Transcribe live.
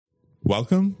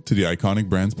Welcome to the Iconic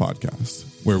Brands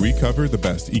Podcast, where we cover the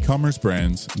best e-commerce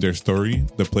brands, their story,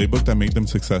 the playbook that made them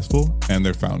successful, and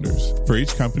their founders. For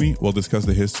each company, we'll discuss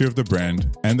the history of the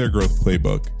brand and their growth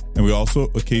playbook, and we also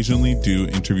occasionally do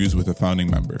interviews with a founding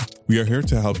member. We are here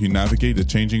to help you navigate the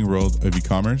changing world of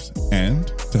e-commerce and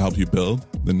to help you build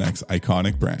the next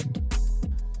iconic brand.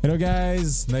 Hello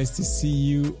guys, nice to see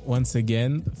you once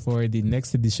again for the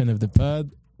next edition of the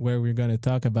pod, where we're going to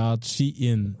talk about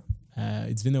SHEIN.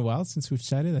 It's been a while since we've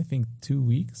chatted, I think 2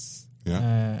 weeks. Been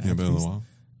a little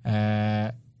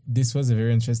while. This was a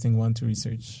very interesting one to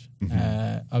research.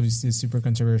 Obviously a super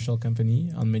controversial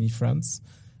company on many fronts.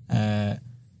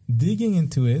 Digging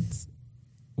into it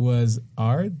was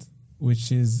hard,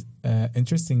 which is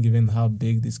interesting given how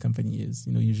big this company is.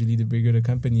 You know, usually the bigger the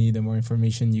company, the more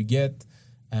information you get,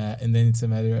 and then it's a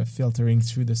matter of filtering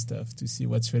through the stuff to see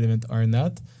what's relevant or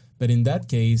not. But in that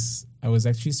case, I was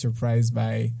actually surprised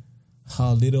by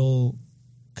how little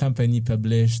company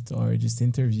published or just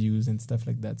interviews and stuff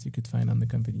like that you could find on the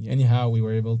company. Anyhow, we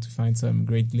were able to find some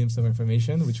great glimpse of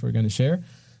information, which we're going to share.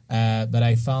 But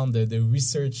I found the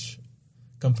research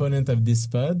component of this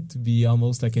pod to be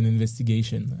almost like an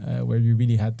investigation, where we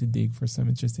really had to dig for some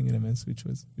interesting elements, which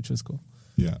was cool.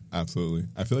 Yeah, absolutely.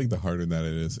 I feel like the harder that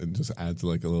it is, it just adds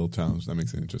like a little challenge that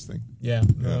makes it interesting. Yeah,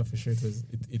 for sure.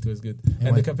 It was good.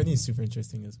 And the company is super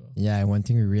interesting as well. Yeah, and one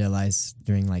thing we realized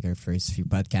during like our first few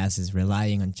podcasts is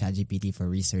relying on ChatGPT for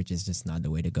research is just not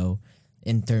the way to go.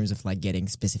 In terms of like getting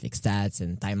specific stats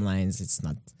and timelines,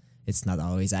 it's not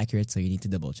always accurate, so you need to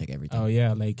double check everything. Oh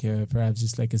yeah, like perhaps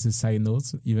just like as a side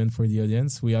note, even for the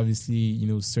audience, we obviously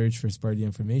search first-party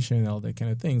information and all that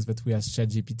kind of things, but we asked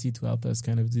ChatGPT to help us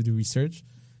kind of do the research.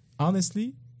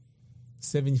 Honestly,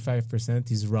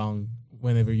 75% is wrong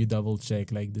whenever you double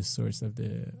check like the source of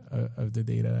the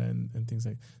data and things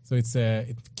like. So it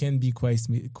can be quite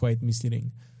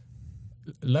misleading.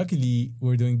 Luckily,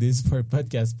 we're doing this for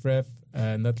podcast prep.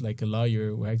 Not like a lawyer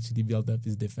who actually built up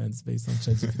his defense based on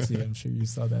ChatGPT. I'm sure you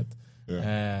saw that.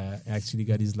 Yeah. Actually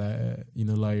got his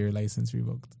lawyer license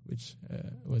revoked, which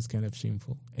was kind of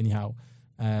shameful. Anyhow,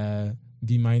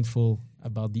 be mindful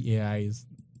about the AIs.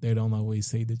 They don't always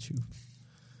say the truth.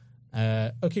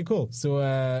 Okay, cool. So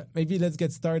maybe let's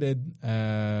get started.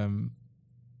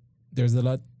 There's a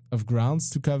lot of grounds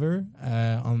to cover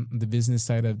on the business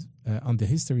side on the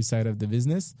history side of the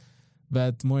business.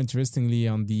 But more interestingly,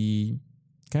 on the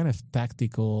kind of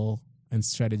tactical and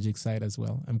strategic side as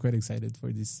well. I'm quite excited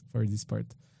for this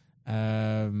part.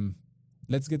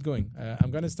 Let's get going. I'm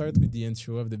going to start with the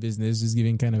intro of the business, just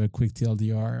giving kind of a quick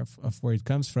TLDR of where it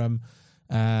comes from.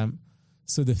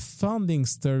 So the founding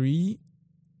story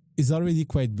is already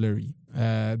quite blurry.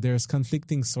 There's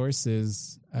conflicting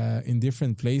sources in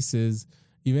different places.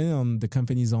 Even on the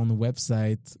company's own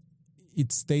website,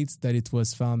 it states that it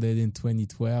was founded in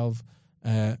 2012.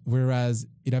 Whereas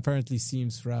it apparently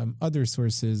seems from other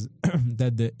sources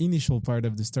that the initial part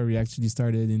of the story actually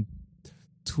started in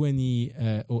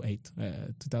 2008.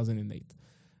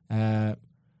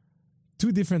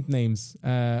 Two different names.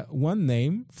 One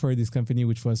name for this company,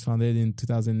 which was founded in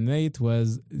 2008,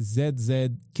 was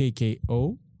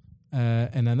ZZKKO.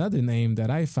 And another name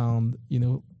that I found,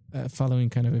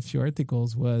 following kind of a few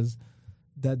articles, was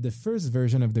that the first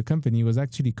version of the company was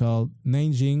actually called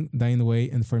Nanjing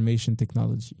Dineway Information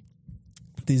Technology.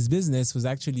 This business was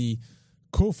actually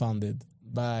co-founded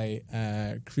by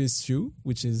Chris Xu,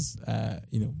 which is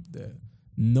the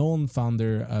known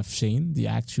founder of SHEIN, the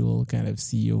actual kind of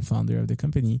CEO founder of the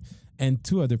company, and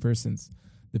two other persons.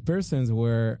 The persons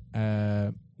were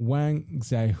Wang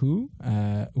Xiaohu,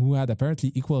 who had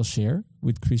apparently equal share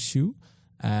with Chris Xu,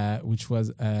 which was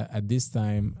at this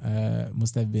time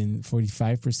must have been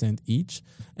 45% each,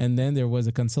 and then there was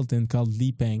a consultant called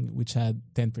Li Peng, which had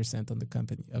 10% on the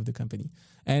company,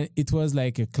 and it was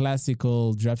like a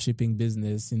classical dropshipping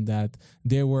business in that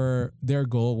their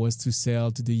goal was to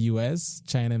sell to the US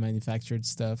China manufactured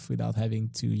stuff without having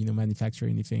to manufacture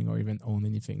anything or even own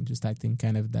anything, just acting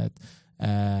kind of that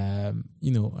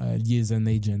liaison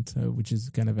agent, which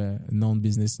is kind of a known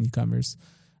business in e-commerce.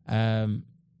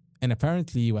 And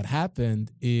apparently what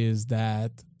happened is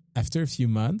that after a few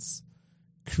months,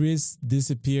 Chris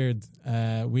disappeared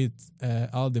with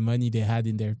all the money they had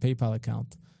in their PayPal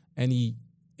account, and he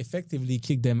effectively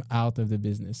kicked them out of the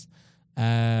business.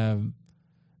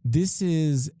 This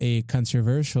is a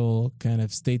controversial kind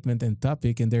of statement and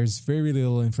topic, and there's very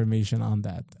little information on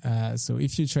that. So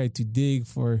if you try to dig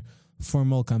for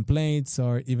formal complaints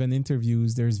or even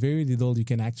interviews, there's very little you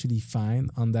can actually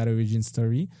find on that origin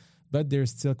story. But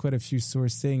there's still quite a few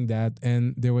sources saying that.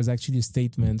 And there was actually a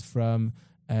statement from,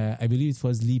 I believe it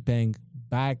was Li Peng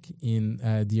back in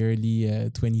the early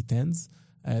 2010s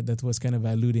that was kind of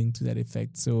alluding to that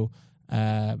effect. So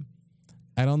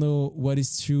I don't know what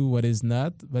is true, what is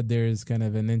not, but there's kind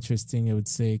of an interesting, I would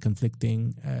say,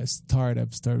 conflicting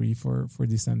startup story for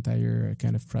this entire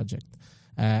kind of project.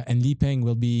 And Li Peng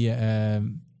will be,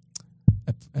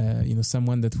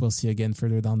 someone that we'll see again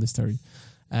further down the story.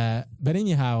 But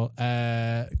anyhow,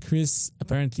 Chris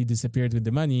apparently disappeared with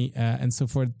the money, and so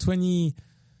for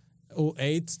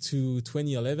 2008 to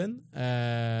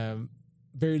 2011.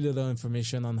 Very little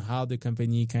information on how the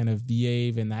company kind of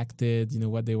behaved and acted,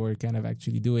 what they were kind of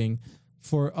actually doing.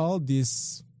 For all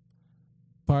this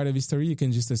part of history, you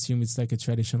can just assume it's like a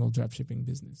traditional dropshipping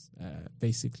business,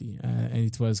 basically. And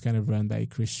it was kind of run by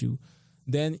Chris Shu.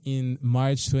 Then in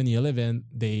March 2011,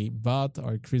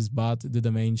 Chris bought the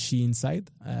domain SHEIN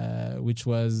site, which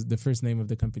was the first name of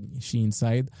the company, SHEIN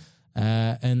site.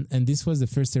 And this was the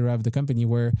first era of the company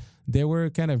where they were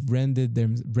kind of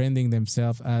branding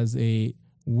themselves as a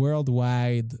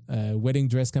worldwide wedding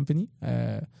dress company,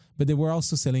 but they were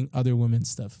also selling other women's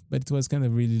stuff. But it was kind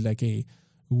of really like a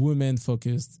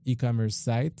women-focused e-commerce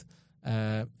site,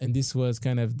 and this was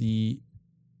kind of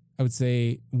I would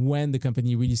say, when the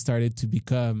company really started to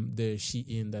become the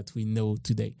SHEIN that we know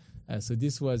today. So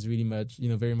this was really much,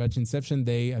 very much inception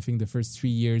day. I think the first 3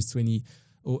 years,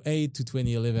 2008 to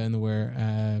 2011 were,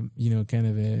 kind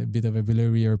of a bit of a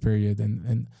blurrier period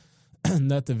and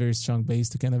not a very strong base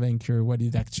to kind of anchor what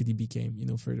it actually became,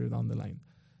 further down the line.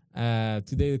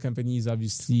 Today, the company is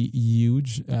obviously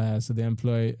huge. So they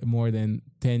employ more than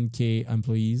 10K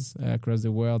employees across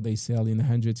the world. They sell in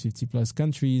 150 plus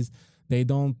countries. They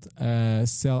don't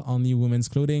sell only women's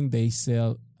clothing. They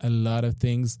sell a lot of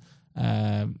things,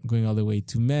 going all the way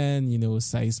to men,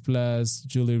 size plus,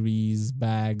 jewelries,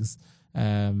 bags,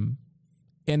 and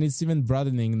it's even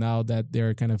broadening now that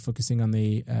they're kind of focusing on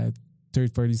a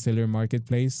third-party seller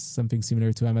marketplace, something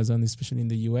similar to Amazon, especially in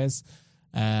the US.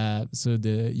 So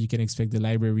you can expect the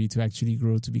library to actually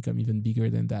grow to become even bigger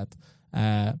than that.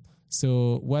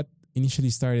 So what initially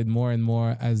started more and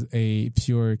more as a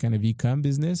pure kind of e-com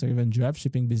business or even drop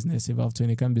shipping business evolved to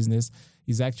an e-com business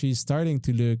is actually starting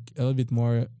to look a little bit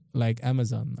more like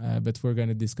Amazon. But we're going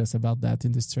to discuss about that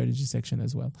in the strategy section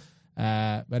as well.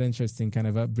 But interesting kind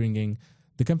of upbringing.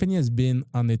 The company has been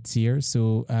on a tier.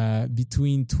 So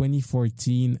between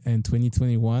 2014 and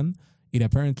 2021, it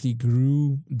apparently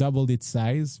doubled its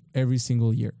size every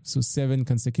single year. So 7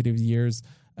 consecutive years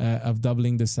of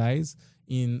doubling the size.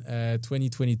 In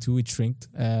 2022, it shrinked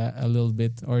a little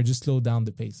bit, or just slowed down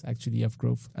the pace, actually, of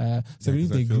growth. I believe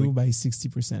they grew by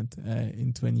 60%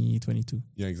 in 2022.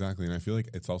 Yeah, exactly. And I feel like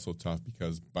it's also tough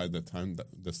because by the time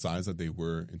the size that they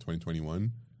were in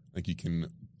 2021, like you can't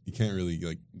really,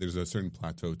 like, there's a certain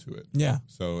plateau to it. Yeah.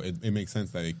 So it makes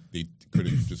sense that they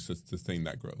couldn't just sustain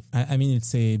that growth. I mean,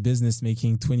 it's a business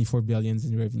making 24 billion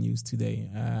in revenues today.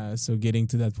 So getting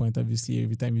to that point, obviously,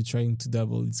 every time you're trying to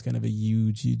double, it's kind of a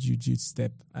huge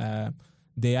step.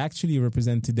 They actually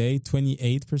represent today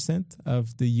 28%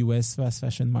 of the US fast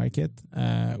fashion market,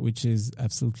 which is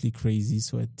absolutely crazy.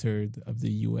 So a third of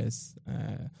the US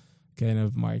kind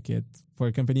of market for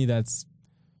a company that's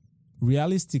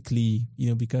realistically,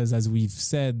 because as we've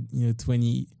said,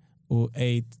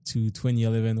 2008 to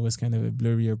 2011 was kind of a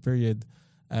blurrier period.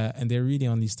 And they really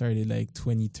only started like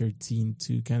 2013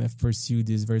 to kind of pursue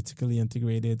this vertically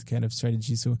integrated kind of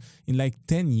strategy. So in like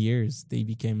 10 years, they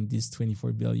became this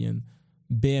 24 billion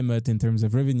behemoth in terms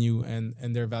of revenue, and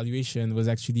their valuation was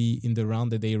actually in the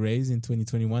round that they raised in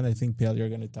 2021. I think, Pale, you're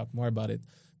going to talk more about it.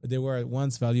 But they were at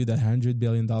once valued at $100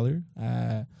 billion,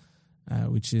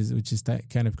 which is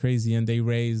kind of crazy. And they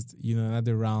raised,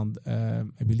 another round,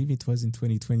 I believe it was in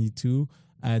 2022,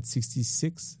 at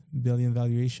 $66 billion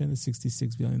valuation,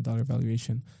 $66 billion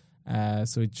valuation.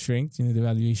 So it shrinked, the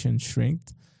valuation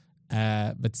shrinked,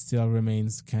 but still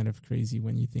remains kind of crazy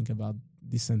when you think about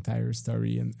this entire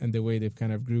story and the way they've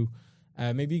kind of grew.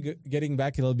 Maybe getting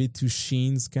back a little bit to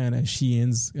SHEIN's kind of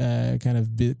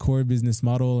core business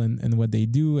model and what they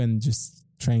do, and just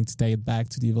trying to tie it back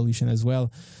to the evolution as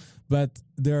well. But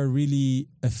they're really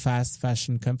a fast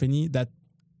fashion company that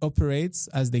operates,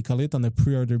 as they call it, on a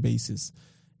pre-order basis,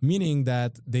 meaning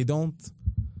that they don't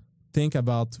think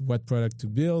about what product to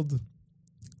build,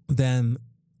 then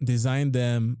design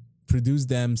them, produce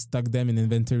them, stock them in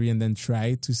inventory, and then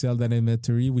try to sell that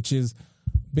inventory, which is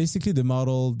basically the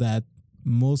model that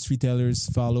most retailers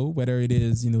follow, whether it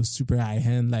is, super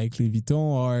high-end like Louis Vuitton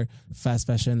or fast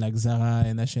fashion like Zara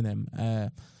and H&M.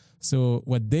 So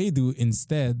what they do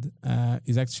instead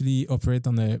is actually operate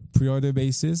on a pre-order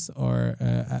basis, or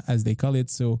as they call it.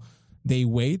 So they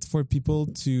wait for people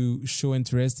to show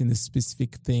interest in a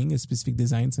specific thing, a specific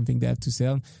design, something they have to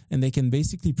sell, and they can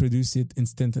basically produce it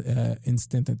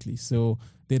instantly. So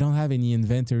they don't have any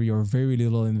inventory or very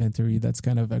little inventory. That's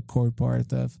kind of a core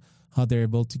part of how they're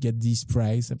able to get these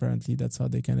price. Apparently, that's how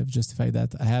they kind of justify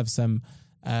that. I have some...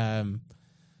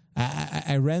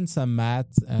 I ran some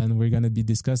math, and we're going to be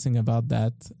discussing about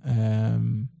that.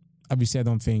 Obviously, I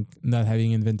don't think not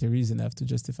having inventory is enough to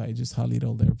justify just how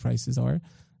little their prices are.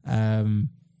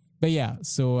 But yeah,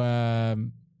 so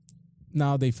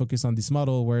now they focus on this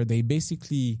model where they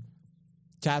basically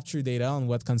capture data on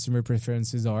what consumer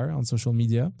preferences are on social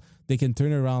media. They can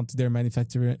turn around to their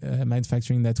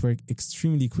manufacturing network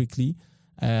extremely quickly,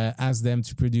 ask them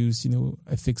to produce,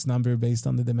 a fixed number based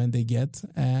on the demand they get,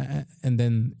 and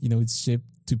then, it's shipped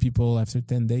to people after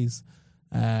 10 days,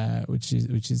 which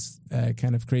is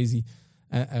kind of crazy.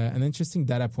 An interesting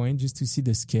data point just to see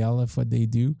the scale of what they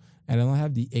do. And I don't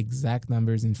have the exact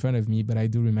numbers in front of me, but I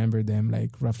do remember them,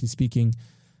 like roughly speaking,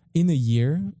 in a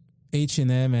year,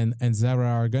 H&M and Zara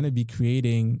are going to be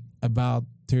creating about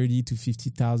 30 to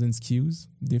 50,000 SKUs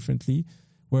differently.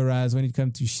 Whereas when it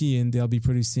comes to SHEIN, they'll be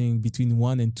producing between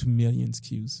 1 and 2 million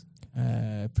SKUs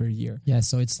per year. Yeah,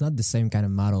 so it's not the same kind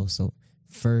of model. So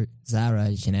for Zara,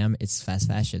 H&M, it's fast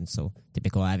fashion. So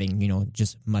typical having,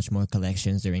 just much more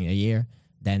collections during a year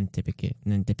than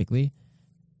typically.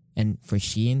 And for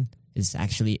SHEIN, it's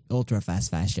actually ultra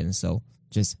fast fashion. So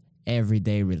just every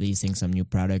day releasing some new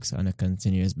products on a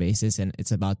continuous basis. And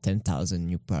it's about 10,000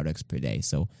 new products per day.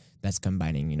 So that's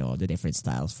combining, all the different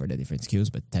styles for the different SKUs.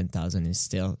 But 10,000 is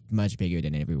still much bigger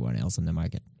than everyone else on the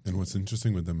market. And what's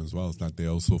interesting with them as well is that they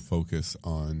also focus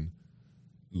on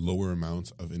lower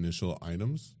amounts of initial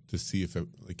items to see if it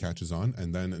catches on.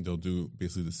 And then they'll do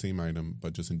basically the same item,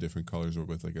 but just in different colors or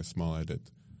with a small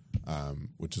edit,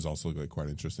 which is also quite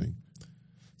interesting.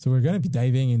 So we're going to be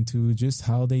diving into just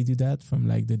how they do that from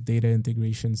the data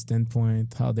integration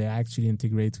standpoint, how they actually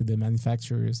integrate with the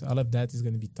manufacturers. All of that is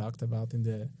going to be talked about in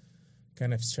the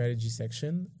kind of strategy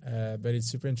section, but it's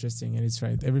super interesting, and it's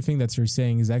right. Everything that you're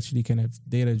saying is actually kind of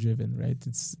data driven, right?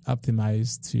 It's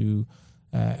optimized to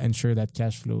ensure that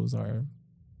cash flows are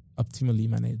optimally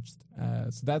managed.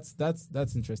 So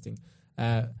that's interesting.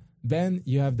 Ben,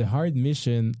 you have the hard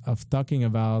mission of talking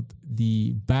about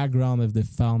the background of the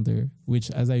founder,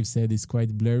 which, as I've said, is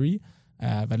quite blurry.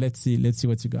 But let's see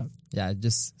what you got. Yeah,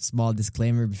 just small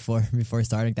disclaimer before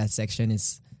starting that section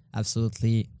is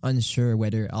absolutely unsure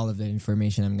whether all of the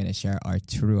information I'm going to share are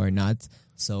true or not.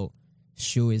 So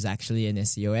Shu is actually an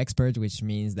SEO expert, which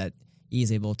means that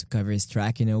he's able to cover his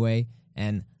track in a way.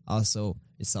 And also,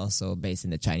 it's also based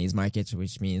in the Chinese market,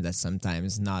 which means that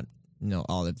sometimes not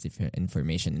all of the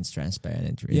information is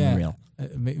transparent and real.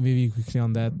 Maybe quickly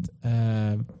on that.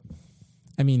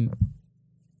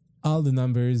 All the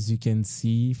numbers you can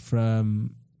see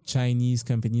from Chinese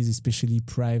companies, especially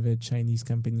private Chinese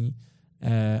company,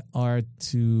 are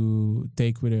to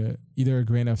take with either a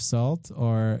grain of salt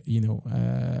or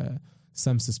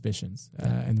some suspicions.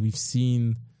 And we've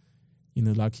seen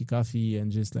Lucky Coffee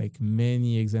and just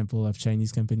many examples of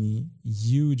Chinese company,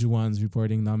 huge ones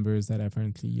reporting numbers that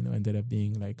apparently, ended up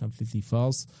being completely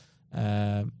false.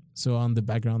 So on the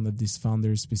background of this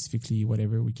founder specifically,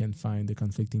 whatever we can find, the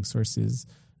conflicting sources,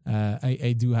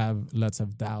 I do have lots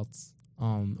of doubts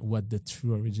on what the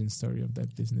true origin story of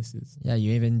that business is. Yeah,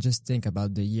 you even just think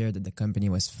about the year that the company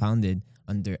was founded.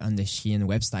 On the SHEIN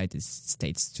website, it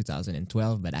states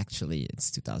 2012, but actually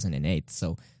it's 2008.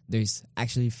 So there's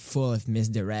actually full of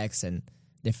misdirects and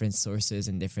different sources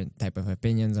and different type of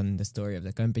opinions on the story of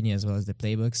the company as well as the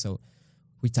playbook. So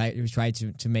we try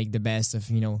to make the best of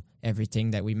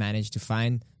everything that we managed to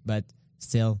find, but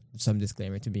still some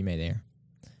disclaimer to be made there.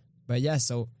 But yeah,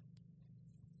 so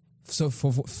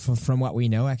from what we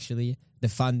know, actually, the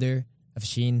founder of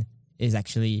SHEIN is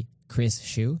actually Chris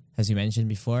Shu, as you mentioned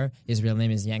before. His real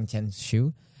name is Yangtian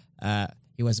Shu.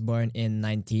 He was born in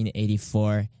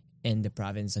 1984 in the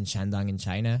province of Shandong in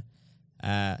China.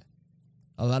 A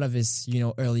lot of his,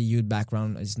 early youth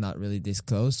background is not really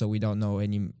disclosed, so we don't know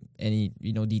any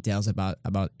details about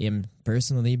him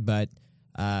personally. But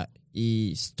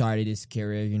he started his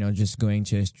career, just going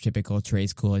to a typical trade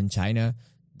school in China.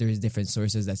 There's different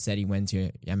sources that said he went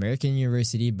to American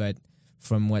university, but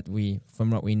from what we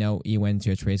know, he went to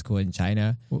a trade school in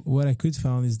China. What I could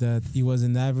find is that he was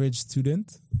an average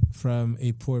student from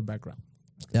a poor background.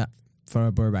 Yeah, from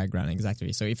a poor background,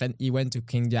 exactly. So he went to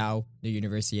Qingdao, the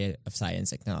University of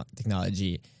Science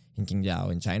Technology in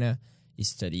Qingdao in China. He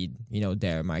studied,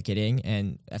 their marketing,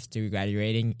 and after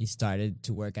graduating, he started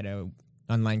to work at an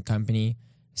online company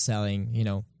selling,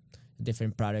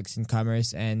 different products in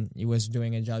commerce, and he was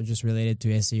doing a job just related to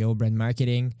SEO, brand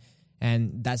marketing,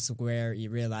 and that's where he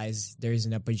realized there is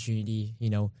an opportunity,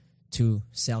 to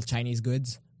sell Chinese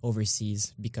goods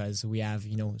overseas because we have,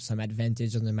 some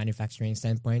advantage on the manufacturing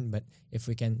standpoint. But if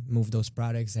we can move those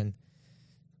products and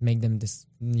make them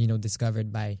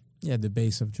discovered by the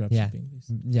base of dropshipping.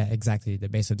 Yeah, exactly, the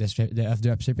base of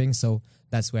dropshipping. So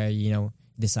that's where he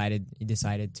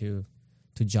decided to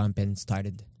jump and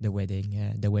started the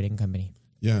wedding company.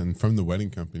 Yeah, and from the wedding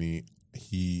company,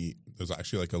 there's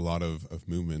actually like a lot of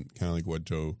movement, kind of like what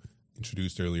Joe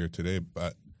introduced earlier today.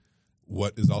 But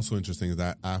what is also interesting is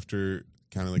that after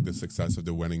kind of like the success of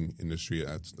the wedding industry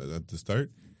at the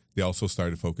start, they also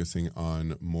started focusing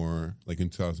on more, like in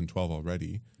 2012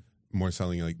 already, more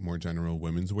selling like more general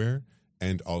women's wear,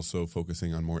 and also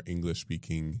focusing on more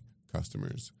English-speaking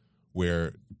customers,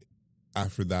 where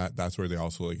after that, that's where they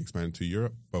also like expanded to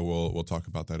Europe, but we'll talk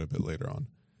about that a bit later on.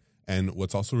 And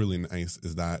what's also really nice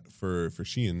is that for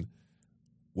SHEIN,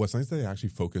 what's nice that they actually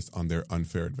focused on their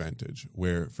unfair advantage,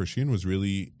 where for SHEIN was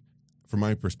really, from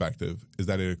my perspective, is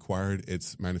that it acquired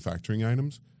its manufacturing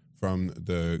items from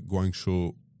the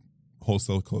Guangzhou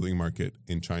wholesale clothing market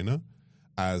in China,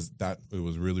 as that it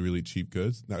was really, really cheap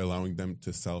goods, that allowing them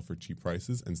to sell for cheap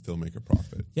prices and still make a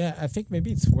profit. Yeah, I think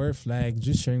maybe it's worth like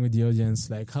just sharing with the audience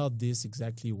like how this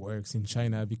exactly works in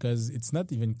China, because it's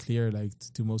not even clear like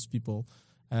to most people.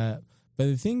 But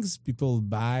the things people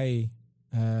buy,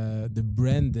 the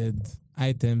branded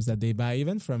items that they buy,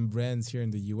 even from brands here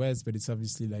in the US, but it's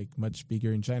obviously like much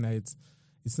bigger in China.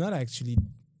 It's not actually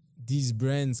these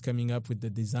brands coming up with the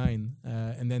design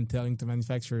and then telling the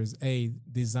manufacturers, hey,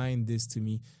 design this to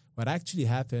me. What actually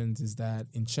happens is that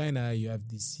in China, you have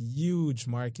this huge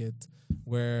market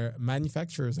where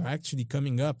manufacturers are actually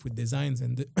coming up with designs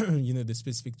and the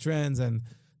specific trends, and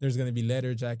there's going to be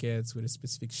leather jackets with a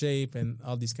specific shape and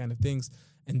all these kind of things.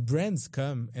 And brands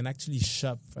come and actually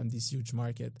shop from this huge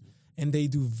market, and they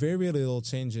do very little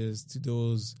changes to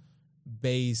those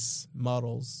base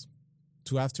models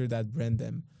to after that brand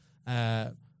them.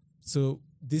 So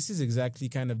this is exactly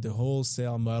kind of the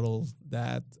wholesale model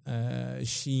that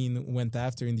SHEIN went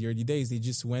after in the early days. They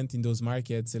just went in those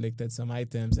markets, selected some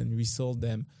items, and resold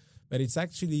them. But it's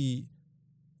actually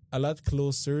a lot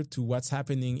closer to what's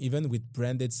happening even with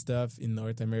branded stuff in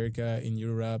North America, in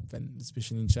Europe, and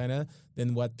especially in China,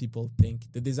 than what people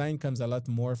think. The design comes a lot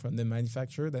more from the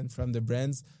manufacturer than from the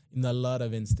brands in a lot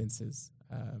of instances.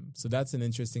 So that's an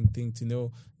interesting thing to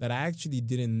know that I actually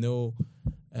didn't know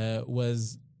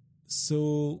was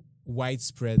so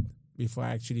widespread before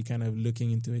actually kind of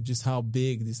looking into it, just how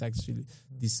big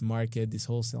this market, this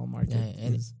wholesale market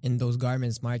is. In those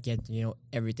garments market,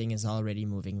 everything is already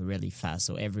moving really fast.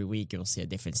 So every week you'll see a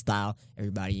different style.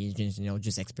 Everybody is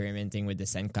just experimenting with the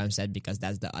same concept because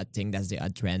that's the odd thing, that's the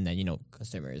odd trend that,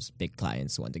 customers, big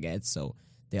clients want to get. So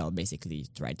they all basically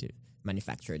try to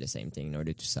manufacture the same thing in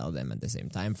order to sell them at the same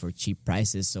time for cheap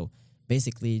prices. So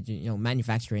basically,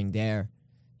 manufacturing there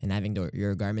and having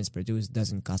your garments produced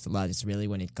doesn't cost a lot. It's really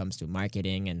when it comes to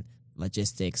marketing and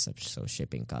logistics, so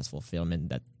shipping costs, fulfillment,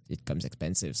 that it comes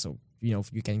expensive. So,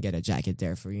 you can get a jacket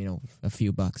there for, a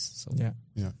few bucks. So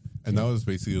Yeah. And that was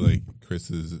basically like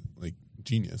Chris's like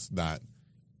genius, that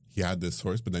he had this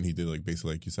source, but then he did like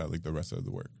basically like you said, like the rest of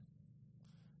the work.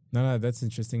 No, that's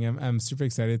interesting. I'm super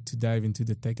excited to dive into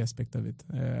the tech aspect of it.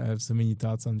 I have so many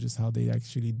thoughts on just how they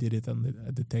actually did it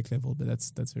at the tech level, but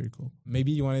that's very cool.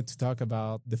 Maybe you wanted to talk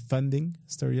about the funding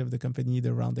story of the company,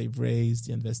 the round they've raised,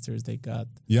 the investors they got.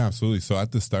 Yeah, absolutely. So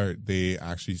at the start, they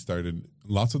actually started,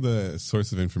 lots of the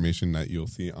source of information that you'll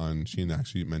see on SHEIN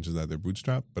actually mentions that they're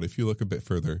bootstrapped, but if you look a bit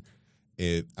further,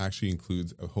 it actually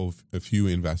includes a few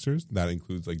investors. That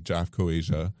includes like Jafco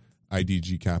Asia,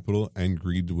 IDG Capital, and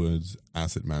Greenwoods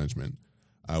Asset Management,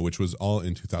 which was all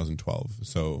in 2012.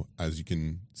 So as you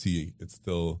can see, it's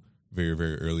still very,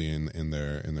 very early in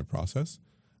their process,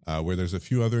 where there's a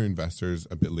few other investors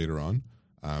a bit later on.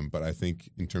 But I think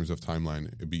in terms of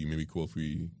timeline, it'd be maybe cool if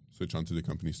we switch on to the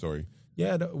company story.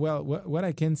 Yeah, well, what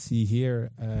I can see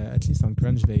here, at least on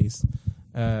Crunchbase,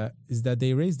 is that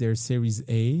they raised their Series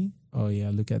A. Oh,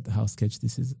 yeah, look at how sketch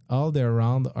this is. All their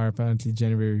round are apparently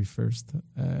January 1st.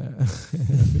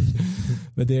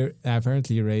 But they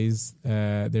apparently raised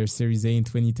their Series A in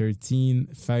 2013,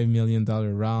 $5 million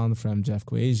round from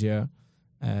Jafco Asia.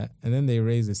 And then they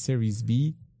raised a Series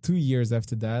B 2 years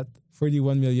after that,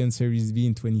 41 million Series B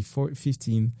in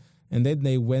 2015. And then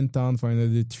they went on for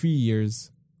another 3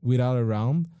 years without a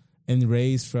round and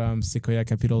raised from Sequoia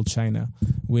Capital China,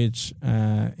 which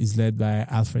is led by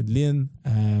Alfred Lin.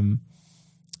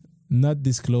 Not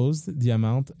disclosed the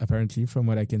amount, apparently, from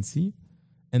what I can see.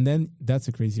 And then that's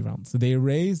a crazy round. So they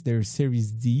raised their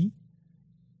Series D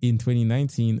in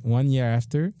 2019, 1 year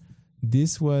after.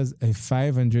 This was a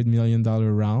 $500 million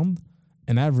round.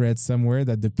 And I've read somewhere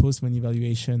that the post-money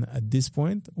valuation at this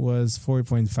point was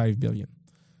 $4.5 billion,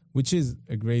 which is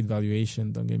a great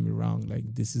valuation. Don't get me wrong.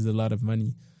 Like, this is a lot of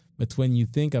money. But when you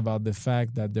think about the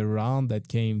fact that the round that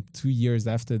came 2 years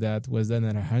after that was done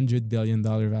at $100 billion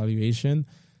valuation,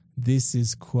 this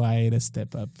is quite a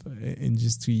step up in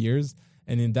just 2 years.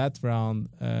 And in that round,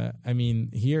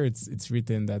 here it's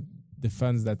written that the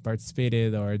funds that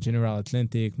participated are General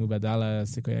Atlantic, Mubadala,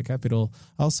 Sequoia Capital.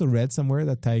 I also read somewhere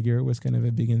that Tiger was kind of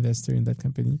a big investor in that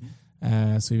company.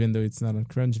 So even though it's not on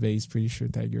Crunchbase, pretty sure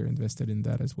Tiger invested in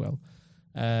that as well.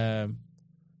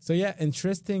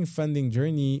 Interesting funding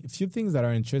journey. A few things that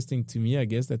are interesting to me, I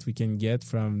guess, that we can get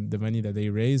from the money that they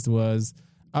raised was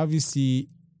obviously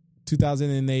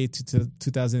 2008 to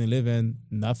 2011,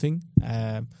 nothing.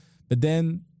 But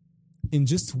then in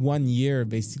just 1 year,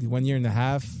 basically 1 year and a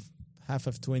half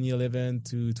of 2011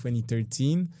 to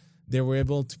 2013, they were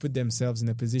able to put themselves in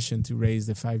a position to raise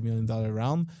the $5 million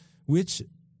round, which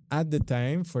at the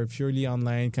time for a purely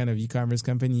online kind of e-commerce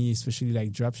company, especially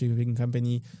like dropshipping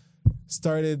company,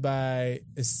 started by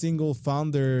a single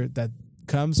founder that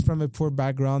comes from a poor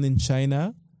background in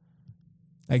China.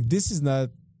 Like, this is not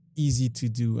easy to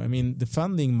do. I mean, the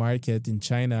funding market in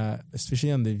China,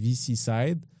 especially on the VC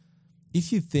side,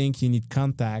 if you think you need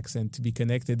contacts and to be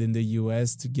connected in the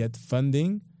US to get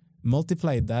funding,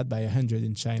 multiply that by 100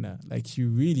 in China. Like, you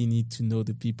really need to know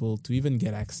the people to even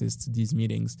get access to these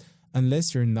meetings,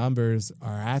 unless your numbers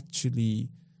are actually,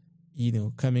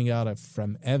 coming out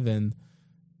from heaven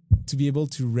to be able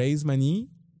to raise money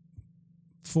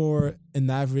for an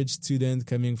average student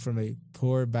coming from a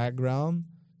poor background,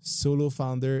 solo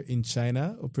founder in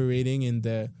China, operating in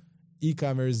the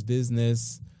e-commerce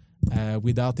business,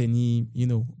 without any,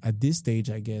 at this stage,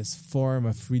 I guess, form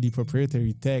of really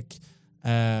proprietary tech.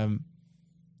 To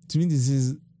me, this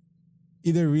is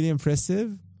either really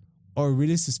impressive or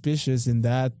really suspicious in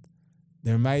that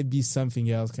there might be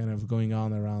something else kind of going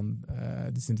on around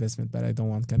this investment, but I don't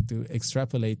want kind of to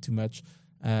extrapolate too much.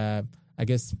 I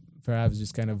guess perhaps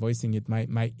just kind of voicing it,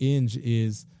 my hinge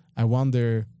is I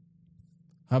wonder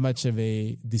how much of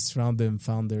this random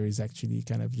founder is actually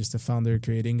kind of just a founder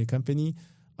creating a company,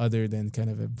 other than kind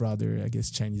of a broader, I guess,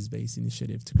 Chinese-based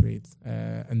initiative to create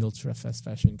an ultra-fast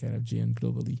fashion kind of giant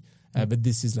globally. But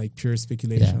this is like pure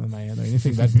speculation on my end or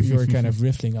anything, but you're kind of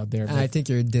riffling out there. I think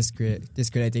you're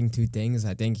discrediting two things.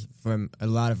 I think from a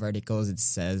lot of articles, it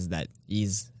says that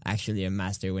he's actually a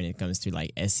master when it comes to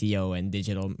like SEO and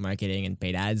digital marketing and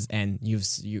paid ads. And you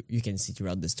can see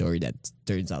throughout the story that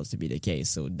turns out to be the case.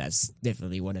 So that's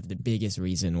definitely one of the biggest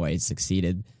reasons why it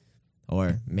succeeded,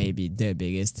 or maybe the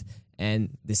biggest.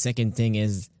 And the second thing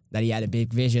is that he had a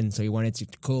big vision. So he wanted to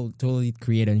totally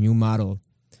create a new model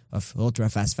of ultra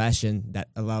fast fashion that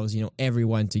allows,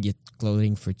 everyone to get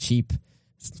clothing for cheap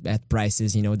at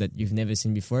prices, that you've never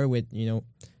seen before, with,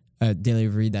 a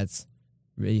delivery that's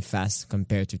really fast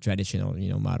compared to traditional,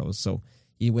 models. So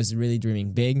he was really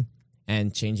dreaming big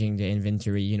and changing the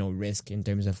inventory, risk in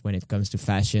terms of when it comes to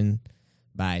fashion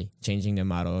by changing the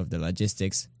model of the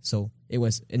logistics. So it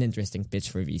was an interesting pitch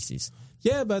for VCs.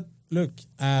 Yeah, but look,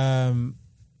 I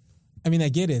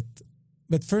get it.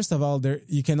 But first of all,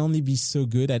 you can only be so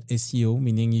good at SEO,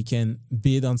 meaning you can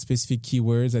bid on specific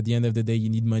keywords. At the end of the day, you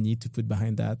need money to put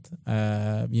behind that.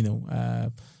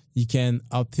 You can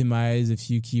optimize a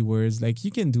few keywords. Like,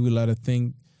 you can do a lot of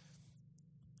things.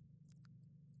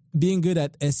 Being good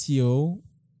at SEO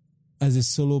as a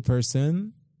solo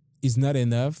person is not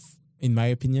enough, in my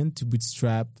opinion, to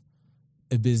bootstrap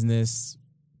a business,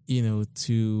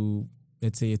 to,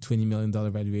 let's say, a $20 million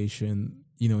valuation,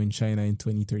 in China in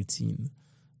 2013.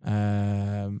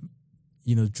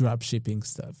 Drop shipping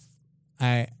stuff.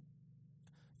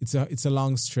 It's a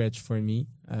long stretch for me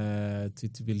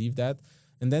to believe that.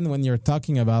 And then when you're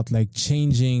talking about like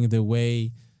changing the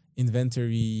way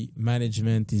inventory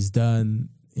management is done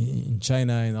in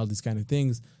China and all these kind of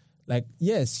things, like,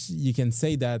 yes, you can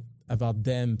say that about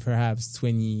them perhaps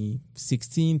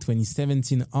 2016,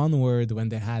 2017 onward, when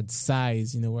they had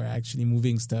size, were actually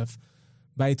moving stuff.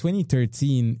 By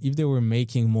 2013, if they were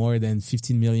making more than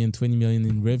 15 million, 20 million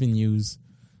in revenues,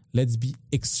 let's be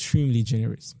extremely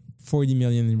generous, 40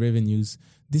 million in revenues,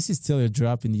 this is still a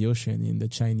drop in the ocean in the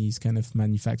Chinese kind of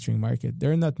manufacturing market.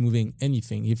 They're not moving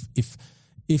anything.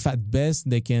 If at best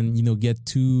they can, get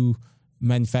 2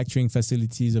 manufacturing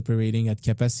facilities operating at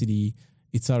capacity,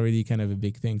 it's already kind of a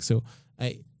big thing. So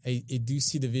I do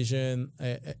see the vision.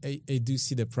 I do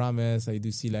see the promise. I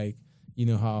do see like,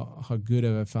 how good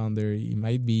of a founder he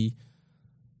might be.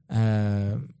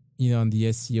 On the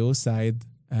SEO side,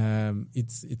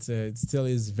 it still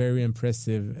is very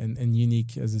impressive and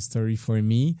unique as a story for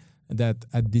me. That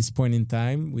at this point in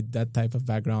time, with that type of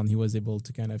background, he was able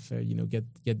to kind of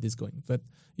get this going. But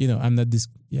I'm not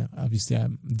obviously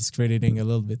I'm discrediting a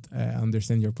little bit. I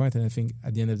understand your point, and I think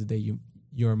at the end of the day,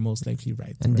 you're most likely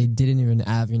right. And they didn't even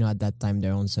have, at that time,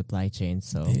 their own supply chain.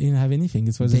 So they didn't have anything.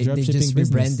 It was a dropshipping business. They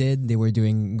just rebranded. They were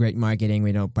doing great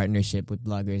marketing, partnership with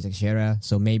bloggers, etc.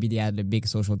 So maybe they had a big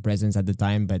social presence at the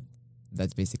time, but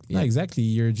that's basically it. Exactly.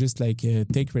 You're just like a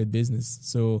take rate business.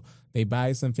 So they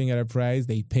buy something at a price,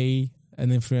 they pay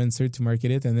an influencer to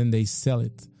market it, and then they sell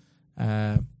it.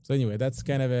 So anyway, that's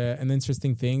kind of an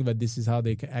interesting thing, but this is how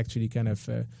they actually kind of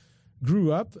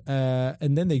grew up.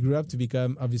 And then they grew up to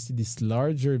become obviously this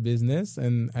larger business.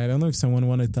 And I don't know if someone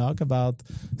want to talk about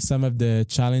some of the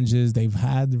challenges they've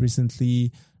had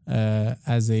recently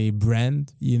as a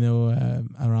brand,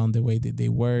 around the way that they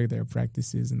work, their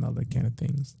practices and all that kind of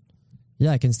things.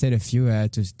 Yeah, I can state a few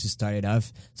to start it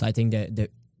off. So I think that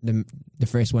the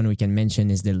first one we can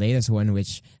mention is the latest one,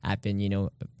 which happened,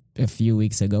 a few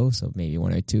weeks ago, so maybe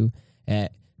one or two.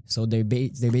 So they're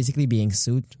basically being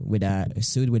sued with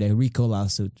a RICO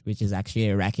lawsuit, which is actually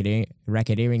a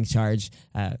racketeering charge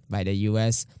by the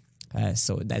U.S.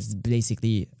 So that's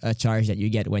basically a charge that you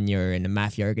get when you're in a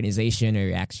mafia organization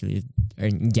or actually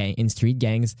in street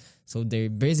gangs. So they're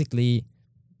basically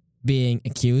being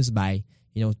accused by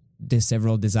the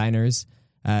several designers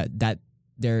that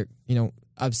they're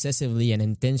obsessively and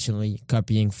intentionally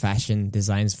copying fashion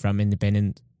designs from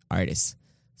independent artists.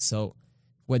 So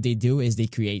what they do is they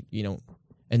create,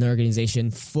 an organization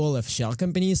full of shell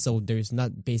companies. So there's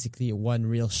not basically one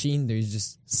real SHEIN. There's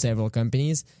just several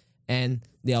companies. And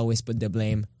they always put the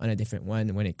blame on a different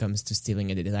one when it comes to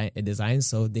stealing a design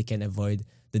so they can avoid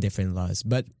the different laws.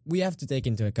 But we have to take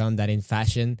into account that in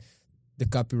fashion, the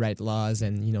copyright laws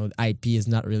and, IP is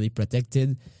not really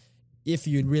protected. If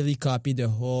you really copy the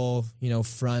whole,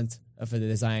 front of a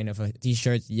design of a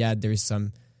t-shirt, there's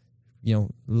some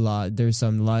law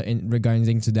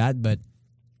regarding to that, but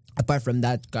apart from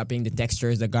that, copying the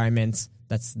textures, the garments,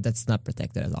 that's not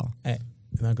protected at all. Hey,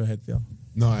 now go ahead, Phil.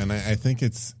 No, and I think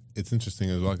it's interesting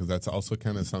as well because that's also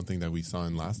kind of something that we saw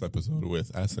in last episode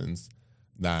with Essence,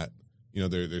 that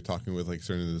they're talking with like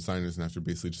certain designers and after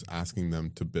basically just asking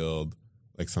them to build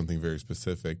like something very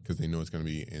specific because they know it's going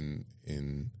to be in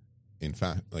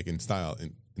style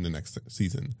in the next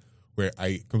season. Where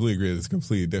I completely agree that it's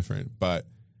completely different, but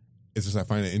it's just I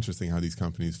find it interesting how these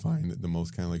companies find the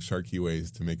most kind of like sharky ways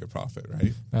to make a profit,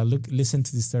 right? Listen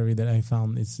to the story that I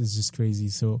found. It's just crazy.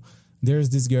 So there's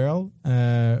this girl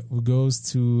who goes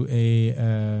to a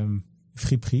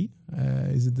friperie.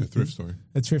 Is it a thrift store?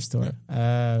 A thrift store.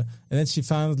 Yeah. And then she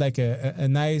found like a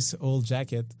nice old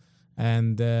jacket.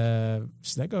 And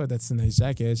she's like, oh, that's a nice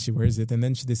jacket. She wears it. And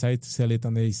then she decided to sell it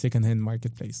on a secondhand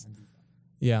marketplace.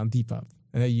 Yeah, on Depop.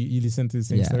 And you listen to the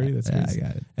same story? That's crazy. I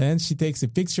got it. And then she takes a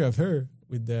picture of her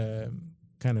with the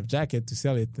kind of jacket to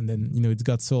sell it. And then, it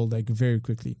got sold like very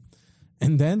quickly.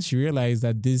 And then she realized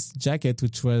that this jacket,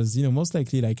 which was, most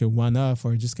likely like a one-off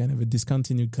or just kind of a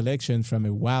discontinued collection from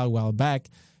a while back,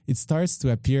 it starts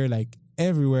to appear like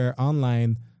everywhere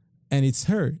online. And it's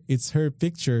her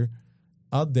picture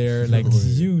out there, like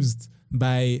used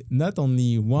by not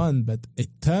only one, but a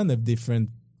ton of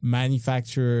different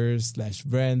manufacturers /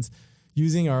 brands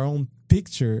using our own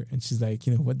picture. And she's like,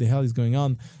 what the hell is going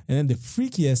on? And then the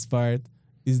freakiest part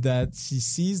is that she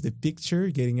sees the picture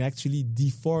getting actually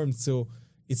deformed. So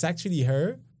it's actually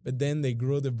her, but then they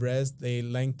grow the breast, they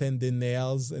lengthen the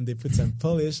nails, and they put some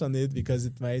polish on it because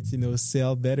it might,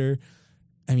 sell better.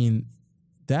 I mean,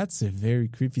 that's a very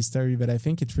creepy story, but I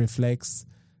think it reflects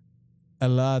a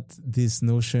lot this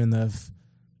notion of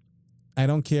I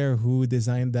don't care who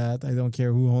designed that. I don't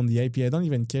care who owned the IP. I don't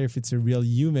even care if it's a real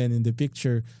human in the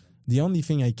picture. The only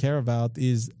thing I care about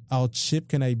is how cheap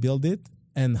can I build it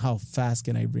and how fast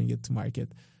can I bring it to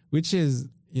market, which is,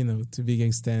 to a big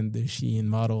extent, the SHEIN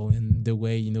model and the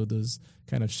way, those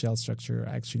kind of shell structure are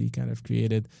actually kind of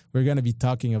created. We're going to be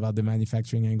talking about the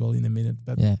manufacturing angle in a minute.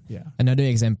 But yeah. Another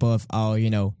example of how,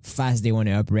 fast they want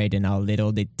to operate and how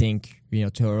little they think,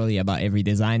 thoroughly about every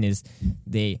design is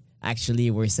they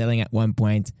actually were selling at one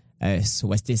point a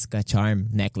swastika charm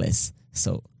necklace.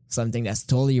 So something that's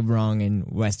totally wrong in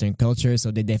Western culture.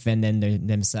 So they defended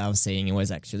themselves saying it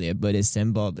was actually a Buddhist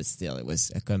symbol, but still it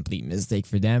was a complete mistake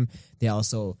for them. They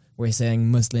also were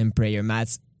selling Muslim prayer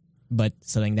mats, but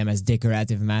selling them as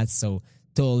decorative mats. So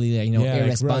totally,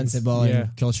 irresponsible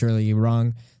and culturally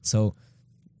wrong. So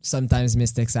sometimes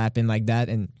mistakes happen like that.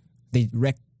 And they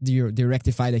they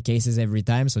rectify the cases every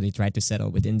time. So they try to settle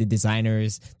within the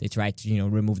designers. They try to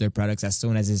remove their products as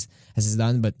soon as it's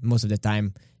done. But most of the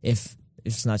time, if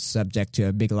it's not subject to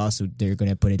a big lawsuit, they're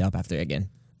gonna put it up after again.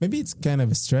 Maybe it's kind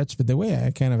of a stretch, but the way I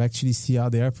kind of actually see how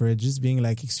they operate, just being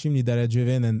like extremely data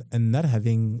driven and not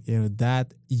having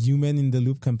that human in the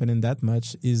loop component that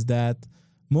much, is that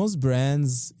most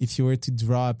brands, if you were to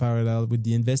draw a parallel with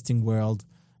the investing world,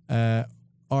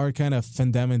 are kind of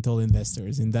fundamental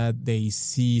investors in that they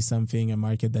see something, a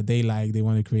market that they like, they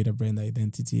want to create a brand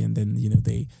identity, and then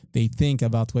they think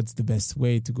about what's the best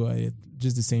way to go at it.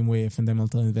 Just the same way a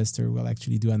fundamental investor will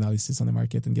actually do analysis on the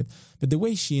market and get. But the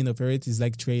way SHEIN operates is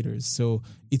like traders, so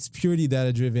it's purely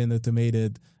data driven,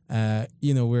 automated.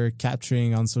 We're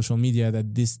capturing on social media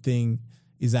that this thing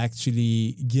is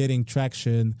actually getting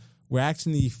traction. We're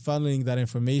actually funneling that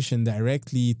information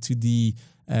directly to the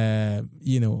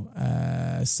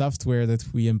software that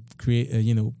we create,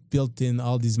 built in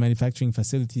all these manufacturing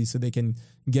facilities so they can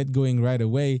get going right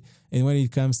away. And when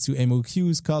it comes to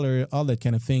MOQs, color, all that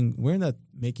kind of thing, we're not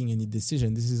making any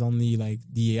decision. This is only like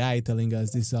the AI telling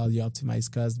us this is all the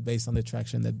optimized cost based on the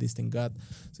traction that this thing got.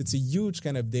 So it's a huge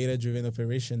kind of data-driven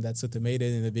operation that's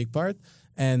automated in a big part.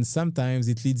 And sometimes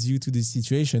it leads you to this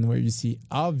situation where you see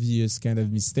obvious kind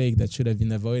of mistake that should have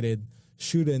been avoided,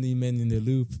 should an human in the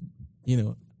loop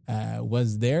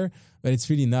was there, but it's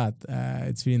really not.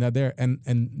 It's really not there. And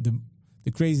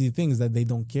the crazy thing is that they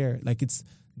don't care. Like, it's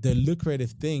the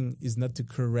lucrative thing is not to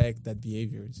correct that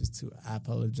behavior, just to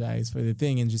apologize for the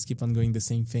thing and just keep on going the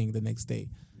same thing the next day,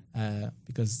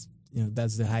 because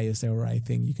that's the highest ROI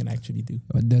thing you can actually do.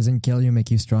 What doesn't kill you make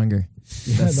you stronger.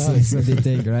 That's what they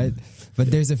think, right?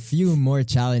 But there's a few more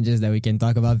challenges that we can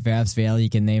talk about. Perhaps VL, you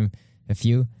can name a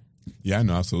few. Yeah,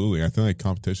 no, absolutely. I feel like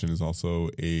competition is also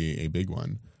a big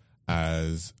one,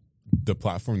 as the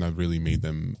platform that really made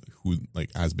them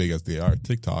as big as they are,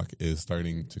 TikTok, is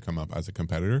starting to come up as a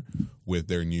competitor with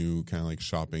their new kind of like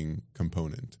shopping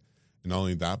component. And not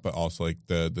only that, but also like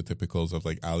the typicals of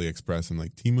like AliExpress and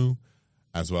like Temu,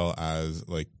 as well as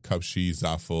like Cupshe,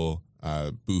 Zaful,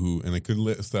 Boohoo, and I could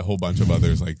list a whole bunch of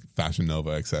others like Fashion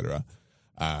Nova, etc.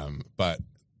 But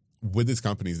with these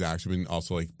companies, they've actually been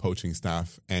also like poaching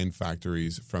staff and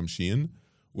factories from SHEIN,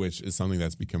 which is something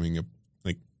that's becoming a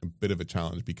bit of a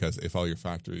challenge, because if all your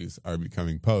factories are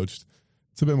becoming poached,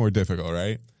 it's a bit more difficult,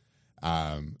 right?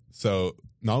 So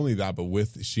not only that, but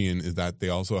with SHEIN is that they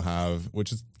also have,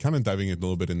 which is kind of diving a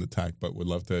little bit into tech, but would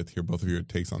love to hear both of your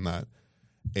takes on that,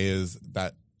 is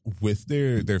that with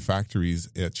their factories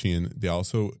at SHEIN, they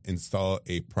also install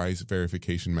a price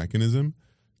verification mechanism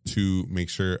to make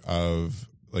sure of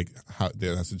like how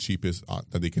that's the cheapest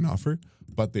that they can offer,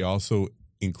 but they also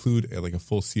include a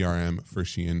full CRM for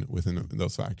SHEIN within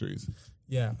those factories.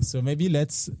 Yeah, so maybe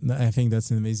I think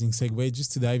that's an amazing segue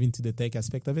just to dive into the tech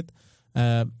aspect of it.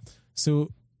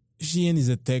 So SHEIN is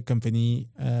a tech company,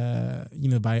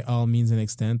 by all means and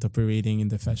extent, operating in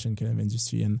the fashion kind of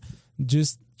industry, and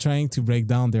just trying to break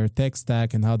down their tech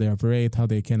stack and how they operate, how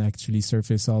they can actually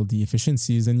surface all the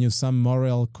efficiencies, and some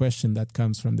moral question that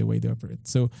comes from the way they operate.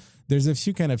 So there's a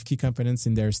few kind of key components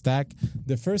in their stack.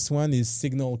 The first one is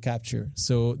signal capture.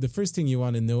 So the first thing you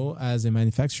want to know as a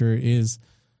manufacturer is,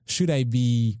 should I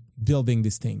be building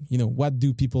this thing? What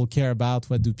do people care about?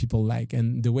 What do people like?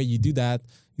 And the way you do that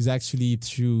is actually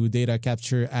through data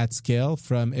capture at scale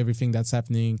from everything that's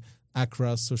happening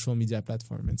across social media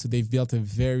platform. And so they've built a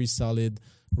very solid,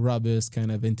 robust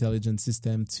kind of intelligent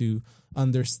system to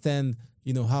understand,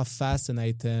 how fast an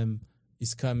item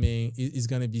is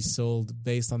going to be sold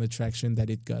based on the traction that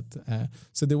it got.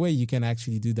 So the way you can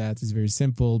actually do that is very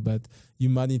simple, but you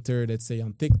monitor, let's say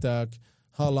on TikTok,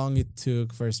 how long it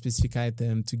took for a specific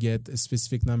item to get a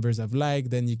specific numbers of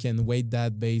then you can weight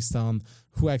that based on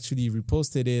who actually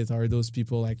reposted it, are those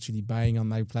people actually buying on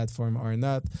my platform or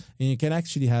not. And you can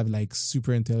actually have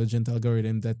super intelligent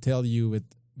algorithm that tell you with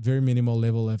very minimal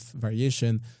level of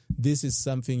variation, this is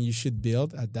something you should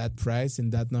build at that price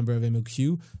and that number of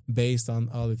MOQ based on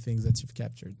all the things that you've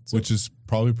captured. So, which is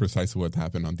probably precisely what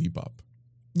happened on Depop.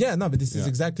 Yeah, no, but this is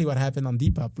exactly what happened on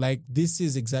Depop. This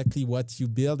is exactly what you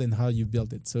build and how you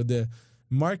build it. So the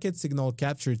market signal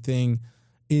capture thing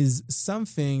is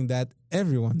something that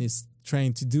everyone is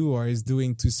trying to do or is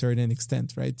doing to a certain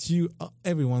extent, right?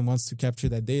 Everyone wants to capture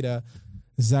that data.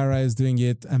 Zara is doing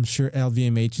it. I'm sure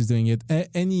LVMH is doing it.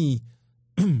 Any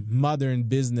modern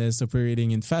business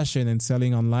operating in fashion and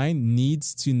selling online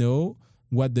needs to know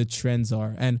what the trends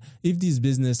are. And if these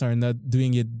businesses are not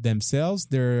doing it themselves,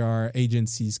 there are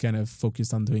agencies kind of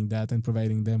focused on doing that and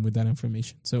providing them with that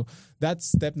information. So that's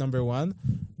step number one.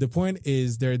 The point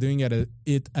is they're doing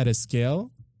it at a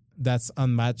scale that's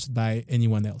unmatched by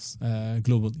anyone else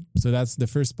globally. So that's the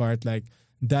first part, like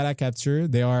data capture.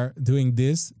 They are doing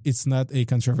this. It's not a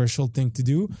controversial thing to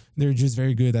do. They're just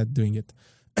very good at doing it.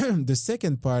 The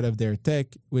second part of their tech,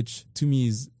 which to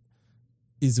me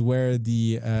is where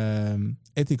the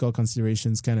ethical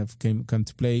considerations kind of come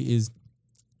to play, is,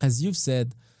 as you've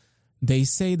said, they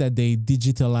say that they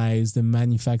digitalize the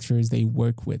manufacturers they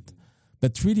work with.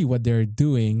 But really what they're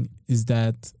doing is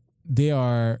that they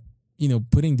are,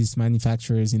 putting these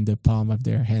manufacturers in the palm of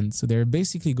their hand. So they're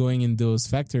basically going in those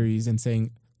factories and saying,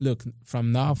 look,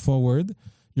 from now forward,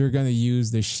 you're going to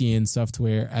use the SHEIN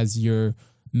software as your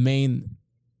main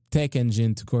tech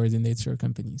engine to coordinate your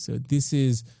company. So this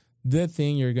is the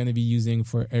thing you're going to be using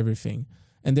for everything.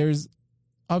 And there's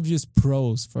obvious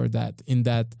pros for that, in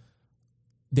that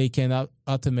they can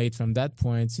automate from that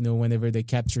point. Whenever they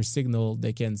capture signal,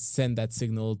 they can send that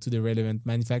signal to the relevant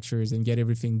manufacturers and get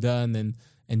everything done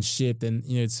and shipped. And,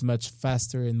 it's much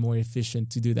faster and more efficient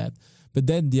to do that. But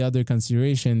then the other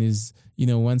consideration is,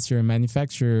 once you're a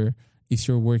manufacturer, if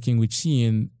you're working with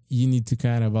SHEIN, you need to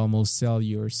kind of almost sell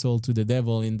your soul to the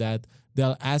devil, in that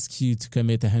they'll ask you to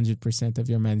commit 100% of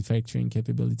your manufacturing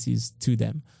capabilities to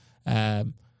them.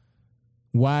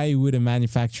 Why would a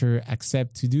manufacturer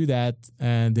accept to do that?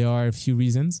 There are a few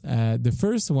reasons. The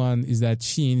first one is that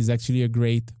SHEIN is actually a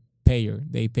great payer.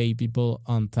 They pay people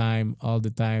on time, all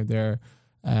the time. They're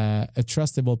a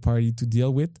trustable party to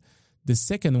deal with. The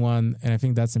second one, and I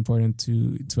think that's important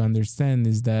to understand,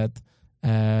 is that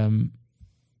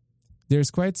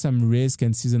there's quite some risk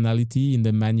and seasonality in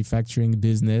the manufacturing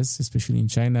business, especially in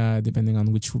China, depending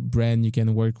on which brand you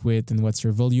can work with and what's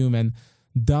your volume. And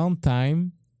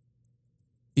downtime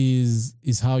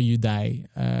is how you die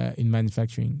in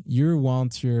manufacturing. You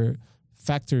want your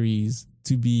factories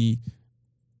to be,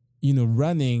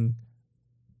 running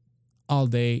all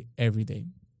day, every day.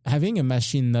 Having a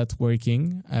machine not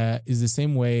working is the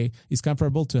same way, is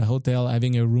comparable to a hotel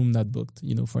having a room not booked,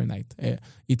 for a night.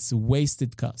 It's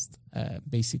wasted cost,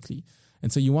 basically.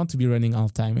 And so you want to be running all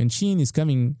the time. And SHEIN is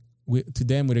coming to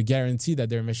them with a guarantee that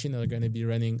their machines are going to be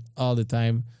running all the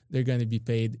time. They're going to be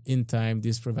paid in time.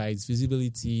 This provides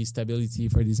visibility, stability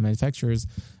for these manufacturers.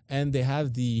 And they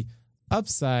have the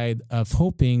upside of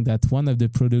hoping that one of the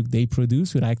products they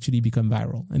produce would actually become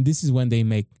viral. And this is when they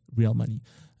make real money.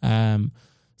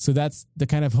 So that's the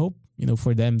kind of hope,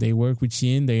 for them. They work with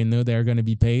SHEIN. They know they're going to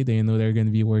be paid. They know they're going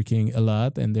to be working a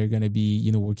lot, and they're going to be,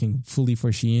 working fully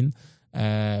for SHEIN.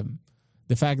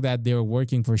 The fact that they're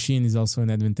working for SHEIN is also an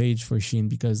advantage for SHEIN,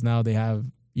 because now they have,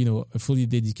 a fully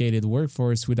dedicated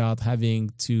workforce without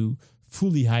having to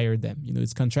fully hire them.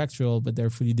 It's contractual, but they're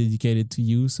fully dedicated to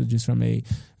you. So just from a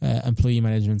employee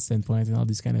management standpoint and all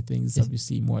these kind of things, it's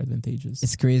obviously more advantageous.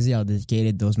 It's crazy how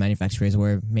dedicated those manufacturers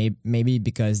were. Maybe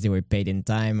because they were paid in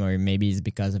time, or maybe it's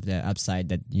because of the upside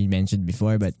that you mentioned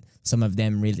before. But some of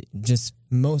them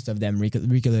most of them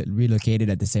relocated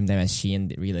at the same time as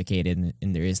SHEIN relocated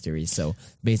in their history. So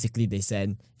basically they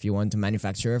said, if you want to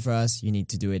manufacture for us, you need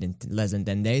to do it in less than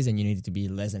 10 days, and you need to be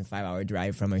less than 5-hour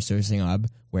drive from our sourcing hub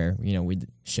where, we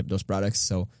ship those products.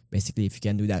 So basically, if you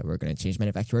can do that, we're going to change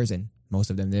manufacturers, and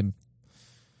most of them did.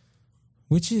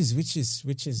 Which is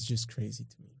just crazy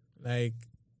to me. Like,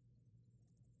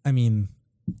 I mean,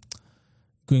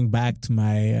 going back to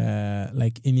my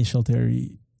initial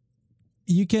theory,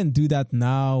 you can do that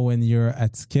now when you're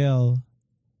at scale,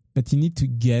 but you need to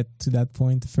get to that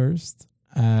point first.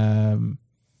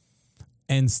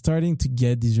 And starting to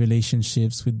get these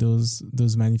relationships with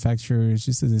those manufacturers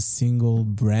just as a single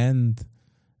brand,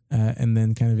 and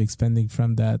then kind of expanding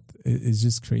from that is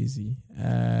just crazy.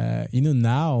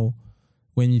 Now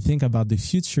when you think about the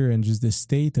future and just the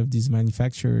state of these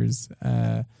manufacturers,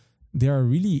 they are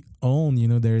really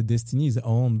owned, their destiny is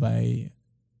owned by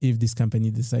if this company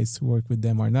decides to work with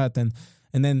them or not. And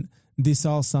then this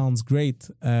all sounds great,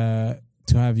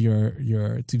 to have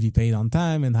your to be paid on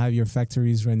time and have your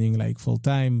factories running like full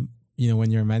time,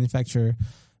 when you're a manufacturer.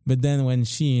 But then when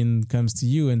SHEIN comes to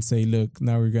you and say, look,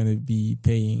 now we're going to be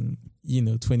paying,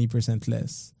 20%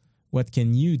 less, what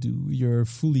can you do? You're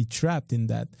fully trapped in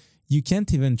that. You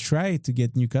can't even try to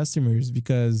get new customers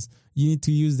because you need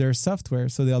to use their software.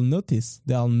 So they'll notice,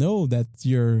 they'll know that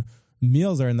your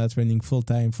mills are not running full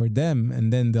time for them.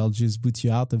 And then they'll just boot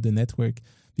you out of the network,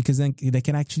 because then they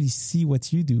can actually see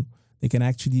what you do. They can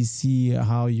actually see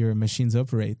how your machines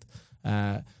operate.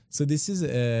 So this is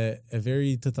a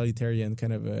very totalitarian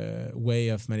kind of a way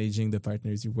of managing the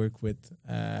partners you work with,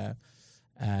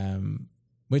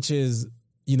 which is,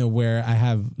 where I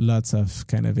have lots of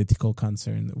kind of ethical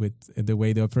concern with the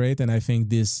way they operate. And I think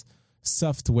this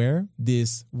software,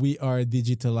 we are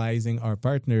digitalizing our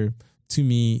partner to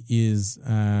me is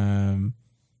a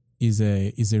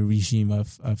regime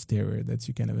of terror that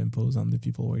you kind of impose on the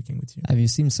people working with you. Have you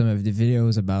seen some of the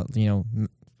videos about,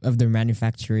 of their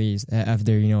manufacturers, of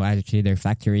their, actually their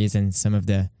factories, and some of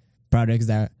the products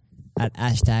that had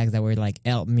hashtags that were like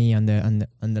 "help me" on the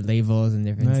labels and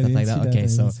different stuff like that? Okay,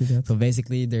 so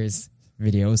basically there's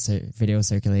videos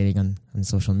circulating on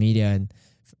social media, and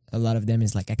a lot of them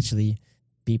is like actually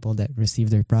people that receive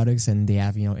their products, and they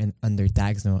have under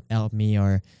tags, "help me,"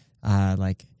 or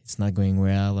like it's not going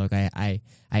well, like I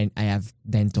have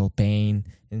dental pain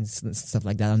and stuff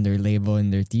like that on their label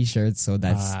and their t-shirts. So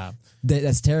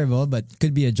that's terrible, but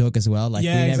could be a joke as well. Like we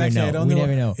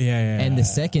never know. Yeah. And the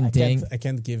second thing, I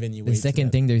can't give any weight. The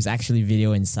second thing, there's actually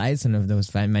video inside some of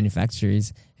those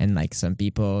manufacturers, and like some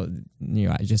people,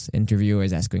 just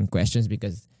interviewers asking questions,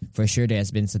 because for sure there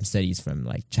has been some studies from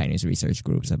like Chinese research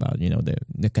groups about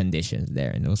the conditions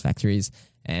there in those factories,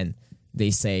 and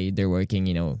they say they're working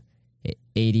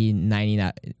 80,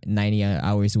 90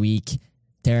 hours a week,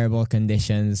 terrible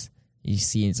conditions. You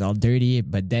see it's all dirty,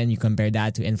 but then you compare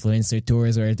that to influencer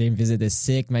tours where they visit a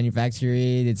sick manufacturer,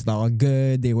 it's all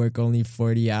good, they work only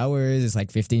 40 hours, it's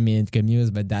like 15-minute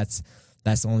commutes, but that's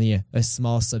only a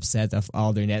small subset of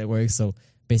all their networks. So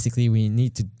basically we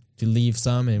need to leave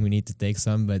some and we need to take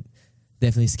some, but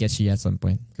definitely sketchy at some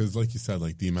point. Because like you said,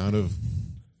 like the amount of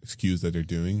SKUs that they're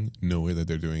doing, no way that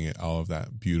they're doing it, all of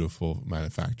that beautiful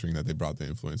manufacturing that they brought the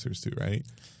influencers to, right?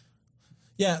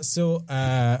 Yeah, so,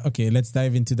 okay, let's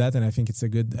dive into that, and I think it's a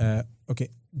good,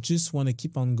 just want to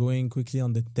keep on going quickly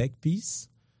on the tech piece,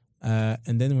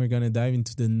 and then we're going to dive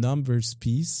into the numbers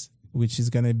piece, which is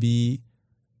going to be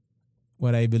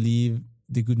what I believe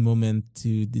the good moment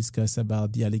to discuss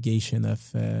about the allegation of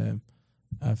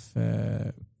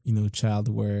child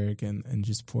work and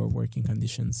just poor working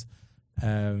conditions.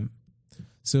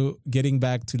 So getting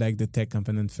back to like the tech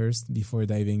component first, before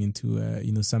diving into,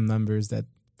 some numbers that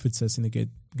puts us in a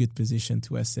good position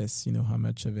to assess, how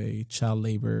much of a child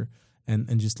labor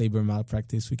and just labor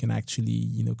malpractice we can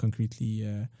actually, concretely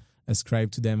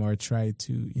ascribe to them or try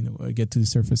to, get to the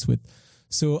surface with.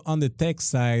 So on the tech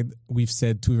side, we've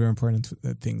said two very important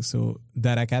things. So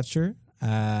data capture,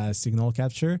 signal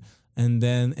capture, and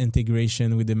then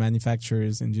integration with the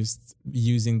manufacturers and just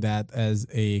using that as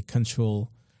a control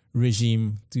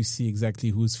regime to see exactly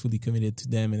who's fully committed to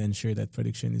them and ensure that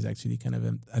production is actually kind of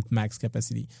at max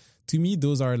capacity. To me,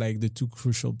 those are like the two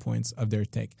crucial points of their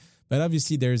tech. But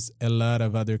obviously, there's a lot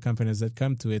of other components that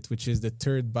come to it, which is the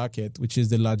third bucket, which is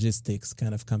the logistics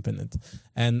kind of component.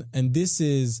 And this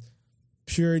is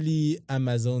purely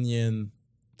Amazonian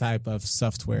type of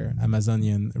software,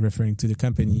 Amazonian referring to the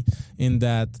company, in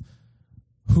that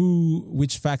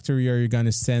which factory are you going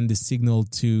to send the signal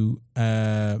to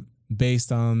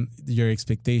based on your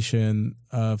expectation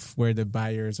of where the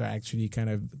buyers are actually kind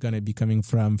of going to be coming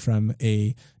from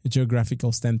a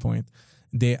geographical standpoint.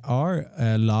 There are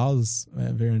laws,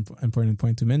 a very important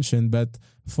point to mention, but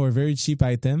for a very cheap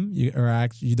item, you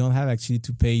don't have actually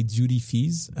to pay duty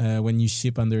fees when you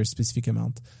ship under a specific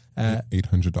amount.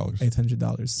 $800.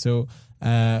 $800. So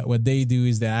what they do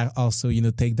is they also,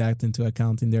 take that into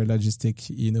account in their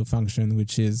logistic, function,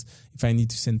 which is if I need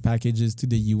to send packages to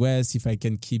the US, if I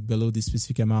can keep below this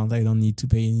specific amount, I don't need to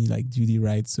pay any like duty,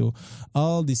 right? So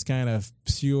all this kind of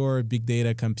pure big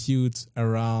data compute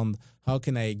around how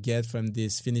can I get from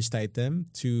this finished item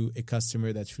to a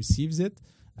customer that receives it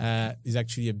is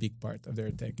actually a big part of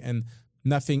their tech. And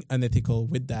nothing unethical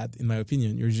with that, in my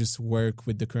opinion. You just work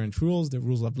with the current rules, the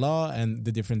rules of law, and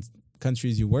the different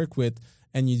countries you work with,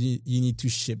 and you need to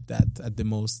ship that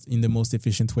in the most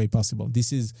efficient way possible.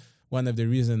 This is one of the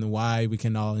reasons why we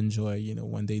can all enjoy,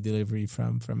 one-day delivery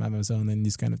from Amazon and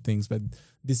these kind of things. But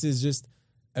this is just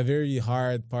a very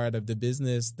hard part of the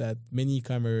business that many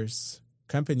e-commerce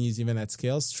companies, even at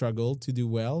scale, struggle to do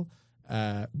well.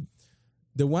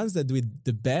 The ones that do it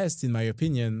the best, in my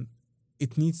opinion,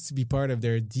 it needs to be part of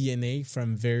their DNA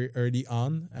from very early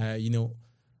on.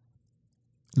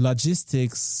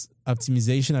 Logistics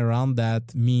optimization around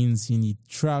that means you need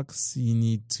trucks, you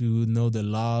need to know the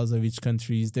laws of each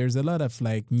country. There's a lot of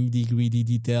like nitty-gritty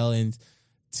detail, and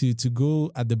to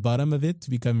go at the bottom of it, to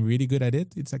become really good at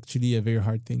it, it's actually a very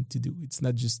hard thing to do. It's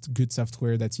not just good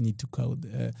software that you need to code.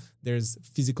 There's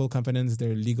physical components,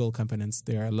 there are legal components,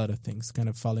 there are a lot of things kind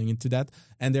of falling into that,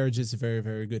 and they're just very,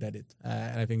 very good at it.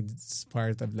 And I think it's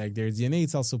part of like their DNA.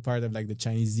 It's also part of like the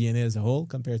Chinese DNA as a whole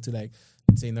compared to like,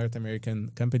 let's say, North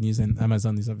American companies, and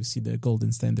Amazon is obviously the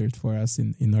golden standard for us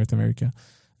in North America.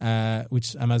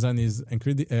 Which Amazon is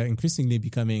increasingly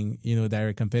becoming,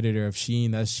 direct competitor of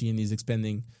SHEIN, as SHEIN is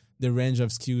expanding the range of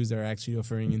SKUs they're actually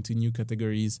offering into new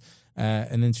categories.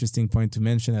 An interesting point to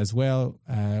mention as well,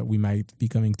 we might be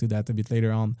coming to that a bit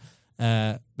later on,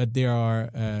 but they are,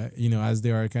 as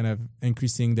they are kind of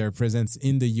increasing their presence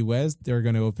in the US, they're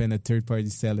going to open a third-party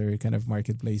seller kind of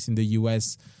marketplace in the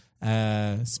US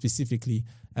specifically,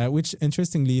 which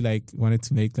interestingly, wanted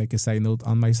to make a side note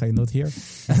on my side note here,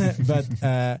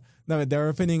 but no, they're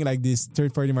opening this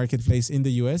third-party marketplace in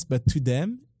the US, but to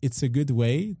them, it's a good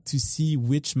way to see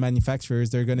which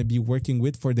manufacturers they're going to be working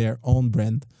with for their own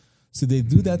brand. So they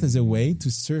do that as a way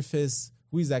to surface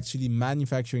who is actually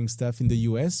manufacturing stuff in the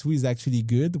US, who is actually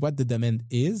good, what the demand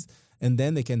is, and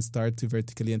then they can start to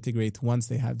vertically integrate once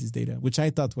they have this data, which I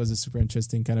thought was a super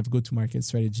interesting kind of go-to-market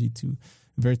strategy to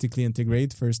vertically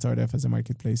integrate, first start off as a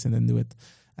marketplace and then do it.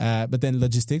 But then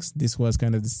logistics, this was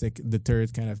kind of the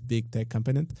third kind of big tech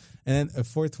component. And then a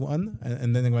fourth one,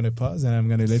 and then I'm going to pause and I'm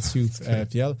going to let you,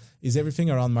 Piel, is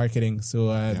everything around marketing. So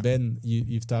Ben,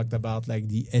 you've talked about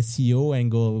the SEO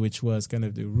angle, which was kind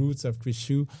of the roots of Chris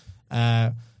Shu.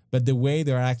 But the way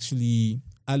they're actually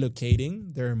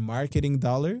allocating their marketing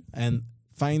dollar and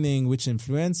finding which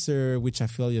influencer, which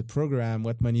affiliate program,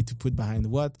 what money to put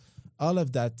behind what, all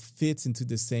of that fits into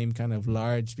the same kind of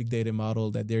large big data model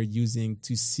that they're using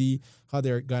to see how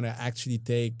they're going to actually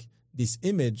take this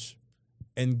image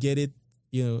and get it,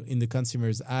 in the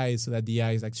consumer's eyes so that the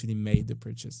eyes actually made the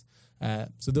purchase.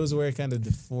 So those were kind of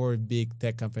the four big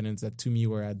tech components that to me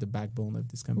were at the backbone of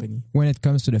this company. When it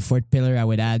comes to the fourth pillar, I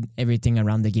would add everything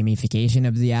around the gamification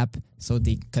of the app. So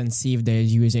they conceive the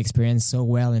user experience so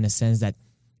well in a sense that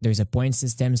there's a point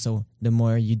system. So the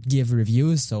more you give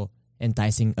reviews, so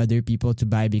enticing other people to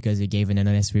buy because you gave an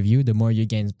honest review, the more you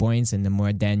gain points and the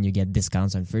more then you get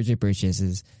discounts on future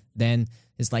purchases. Then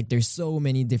it's there's so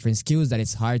many different skills that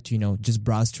it's hard to, just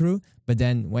browse through. But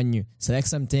then when you select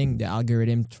something, the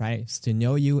algorithm tries to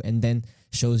know you and then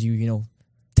shows you,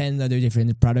 10 other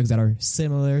different products that are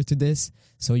similar to this.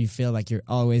 So you feel like you're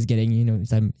always getting,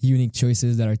 some unique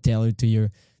choices that are tailored to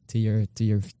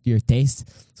your taste.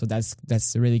 So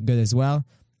that's really good as well.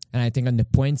 And I think on the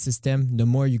point system, the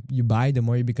more you buy, the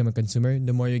more you become a consumer,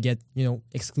 the more you get,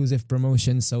 exclusive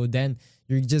promotions. So then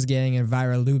you're just getting a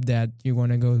viral loop that you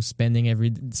want to go spend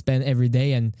every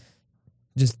day, and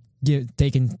just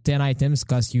taking 10 items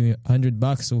cost you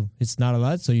 $100. So it's not a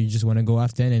lot. So you just want to go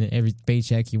off 10, and every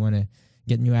paycheck you want to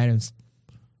get new items.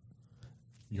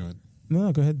 Go ahead.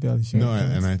 No, go ahead, Bill. No,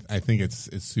 and I think it's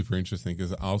super interesting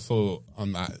because also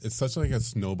on that, it's such a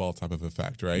snowball type of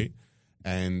effect, right?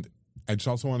 And I just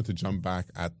also wanted to jump back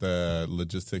at the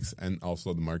logistics and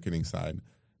also the marketing side.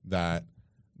 That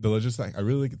the logistics, I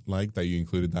really like that you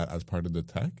included that as part of the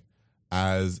tech.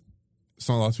 As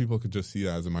so, lots of people could just see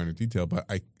that as a minor detail, but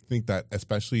I think that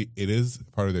especially it is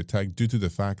part of their tech due to the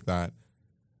fact that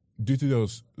due to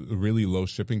those really low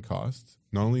shipping costs,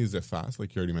 not only is it fast,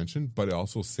 like you already mentioned, but it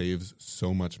also saves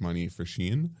so much money for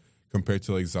SHEIN compared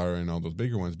to Zara and all those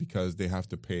bigger ones because they have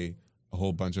to pay a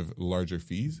whole bunch of larger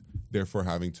fees, therefore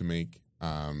having to make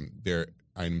their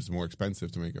items more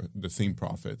expensive to make the same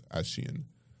profit as SHEIN.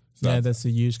 So that's a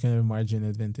huge kind of margin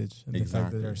advantage. And exactly. The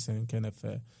fact that they're selling kind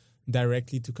of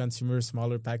directly to consumers,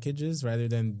 smaller packages rather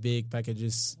than big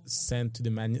packages sent to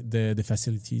the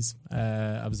facilities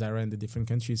of Zara in the different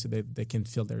countries so that they can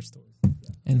fill their stores.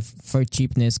 And for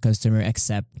cheapness, customer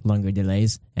accept longer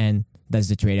delays, and that's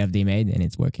the trade-off they made, and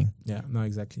it's working. Yeah, no,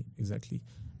 exactly.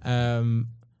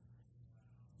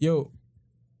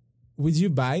 Would you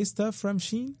buy stuff from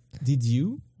SHEIN? Did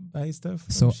you buy stuff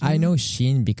from So SHEIN? I know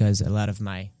SHEIN because a lot of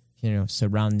my,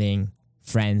 surrounding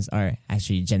friends are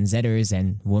actually Gen Zers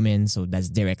and women, so that's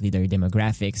directly their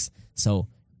demographics. So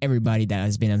everybody that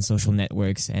has been on social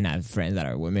networks, and I have friends that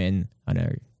are women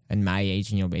and my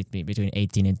age, between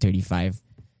 18 and 35,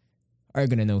 are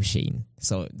going to know SHEIN.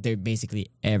 So they're basically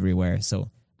everywhere. So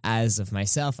as of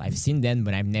myself, I've seen them,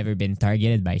 but I've never been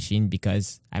targeted by SHEIN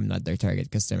because I'm not their target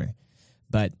customer.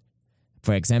 But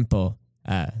for example,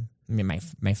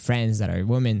 my friends that are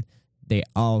women, they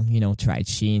all, tried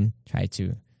SHEIN, try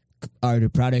to order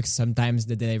products. Sometimes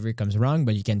the delivery comes wrong,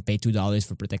 but you can pay $2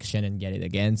 for protection and get it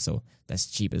again. So that's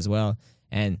cheap as well.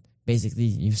 And basically,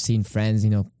 you've seen friends,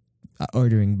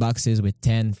 ordering boxes with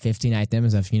 10, 15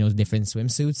 items of, different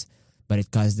swimsuits, but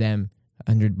it costs them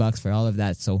 $100 for all of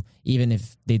that. So even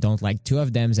if they don't like two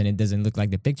of them and it doesn't look like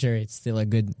the picture, it's still a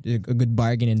good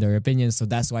bargain in their opinion. So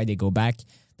that's why they go back.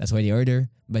 That's why they order.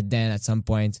 But then at some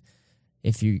point,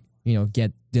 if you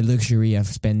get the luxury of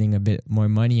spending a bit more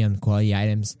money on quality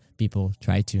items, people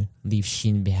try to leave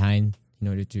SHEIN behind in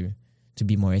order to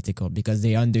be more ethical because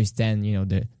they understand,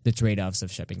 the trade-offs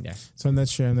of shopping there. So I'm not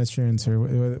sure, answer.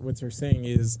 What you're saying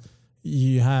is,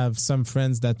 you have some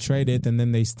friends that tried it and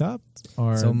then they stopped?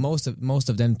 Or So most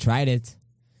of them tried it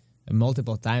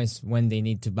multiple times when they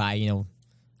need to buy,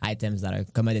 items that are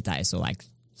commoditized, so like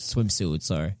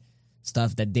swimsuits or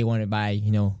stuff that they want to buy,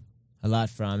 a lot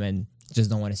from and just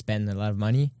don't want to spend a lot of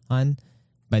money on.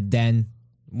 But then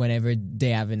whenever they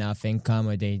have enough income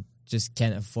or they just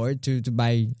can't afford to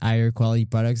buy higher quality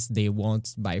products, they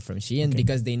won't buy from SHEIN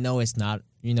because they know it's not,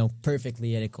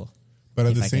 perfectly ethical. But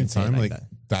at if the I same can say it time, like like that.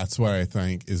 that's why I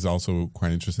think is also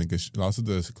quite interesting because lots of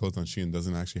the clothes on SHEIN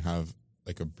doesn't actually have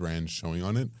like a brand showing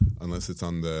on it unless it's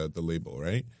on the label,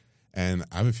 right? And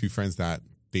I have a few friends that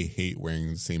they hate wearing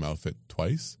the same outfit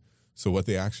twice. So what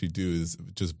they actually do is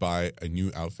just buy a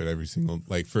new outfit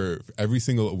for every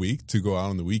single week to go out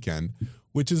on the weekend,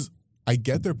 which is, I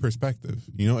get their perspective.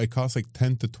 It costs like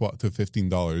 $10 to $12 to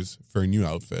 $15 for a new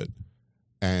outfit,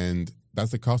 and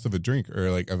that's the cost of a drink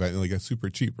or like a super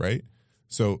cheap, right?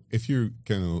 So if you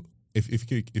can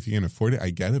afford it,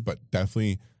 I get it, but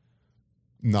definitely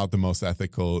not the most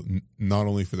ethical, not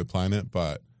only for the planet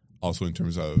but also in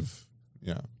terms of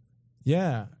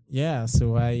Yeah.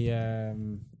 So I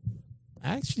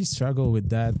actually struggle with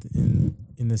that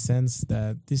in the sense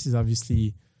that this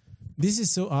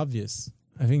is so obvious.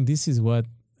 I think this is what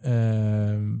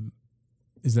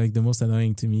is like the most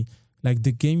annoying to me. Like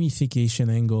the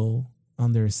gamification angle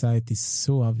on their site is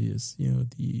so obvious.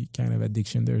 The kind of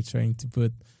addiction they're trying to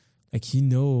put. Like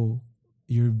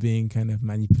you're being kind of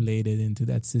manipulated into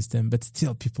that system, but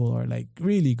still people are like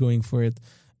really going for it.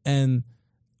 And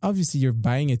obviously you're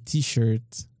buying a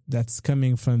t-shirt that's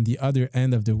coming from the other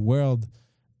end of the world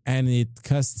and it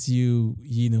costs you,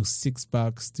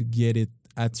 $6 to get it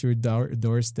at your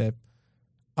doorstep.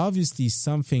 Obviously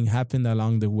something happened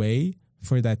along the way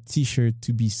for that t-shirt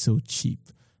to be so cheap.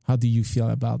 How do you feel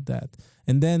about that?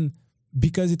 And then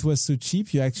because it was so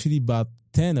cheap, you actually bought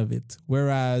 10 of it.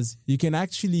 Whereas you can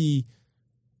actually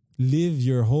live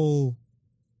your whole,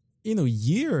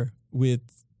 year with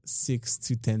 6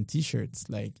 to 10 t-shirts,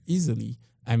 like easily.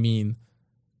 I mean,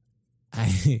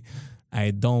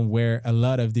 I don't wear a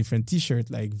lot of different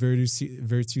t-shirts, like virtue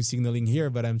signaling here,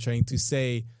 but I'm trying to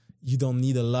say you don't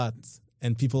need a lot,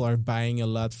 and people are buying a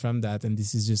lot from that, and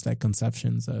this is just like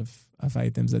consumptions of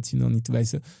items that you don't need to buy.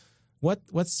 So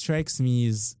what strikes me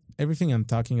is everything I'm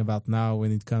talking about now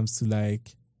when it comes to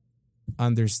like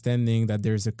understanding that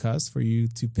there's a cost for you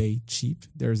to pay cheap.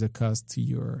 There's a cost to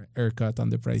your haircut on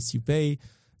the price you pay.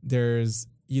 There's,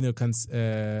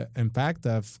 impact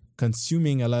of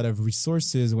consuming a lot of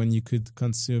resources when you could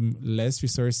consume less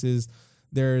resources.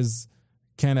 There's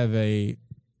kind of a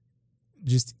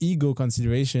just ego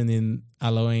consideration in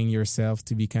allowing yourself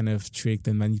to be kind of tricked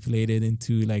and manipulated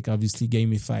into like obviously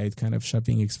gamified kind of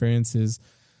shopping experiences.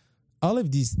 All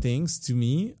of these things to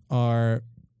me are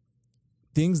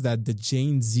things that the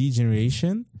Gen Z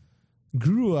generation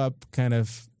grew up kind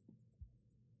of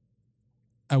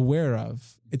aware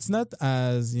of. It's not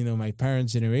as, my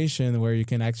parents' generation where you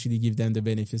can actually give them the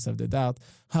benefits of the doubt,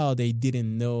 how they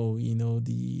didn't know,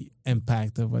 the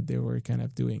impact of what they were kind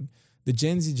of doing. The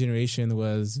Gen Z generation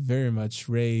was very much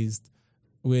raised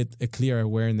with a clear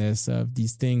awareness of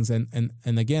these things. And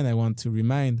again, I want to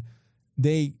remind,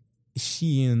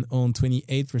 SHEIN owned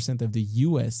 28% of the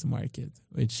US market,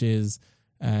 which is,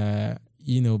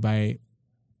 by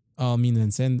all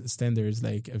means and standards,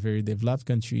 like a very developed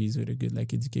countries with a good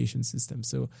like education system.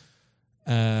 So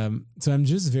I'm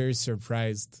just very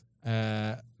surprised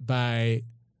by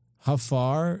how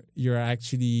far you're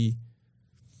actually,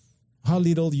 how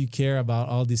little you care about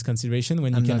all this consideration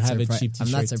when you can have a cheap t-shirt.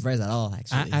 I'm not surprised at all,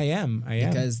 actually. I am.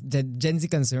 Because the Gen Z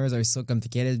consumers are so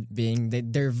complicated,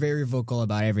 they're very vocal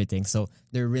about everything. So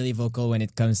they're really vocal when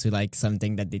it comes to like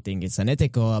something that they think is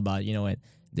unethical about,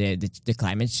 the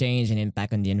climate change and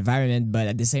impact on the environment. But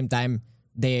at the same time,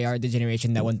 they are the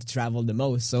generation that want to travel the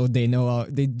most. So they know,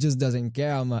 they just don't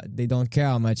care how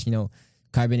much,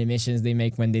 carbon emissions they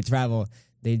make when they travel.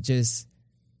 They just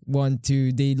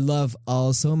they love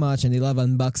all so much, and they love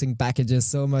unboxing packages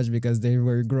so much because they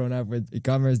were grown up with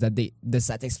e-commerce that the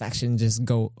satisfaction just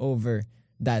go over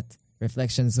that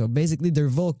reflection. So basically they're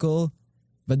vocal,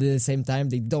 but at the same time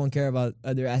they don't care about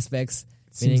other aspects.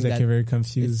 Seems like a very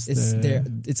confused.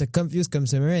 It's a confused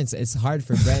consumer. It's hard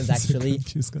for brands actually.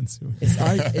 Confused consumer.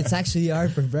 It's actually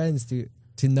hard for brands to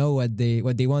know what they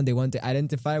want. They want to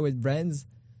identify with brands,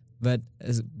 but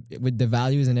with the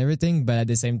values and everything. But at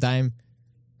the same time,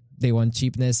 they want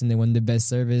cheapness and they want the best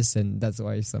service, and that's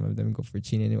why some of them go for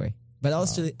SHEIN anyway. But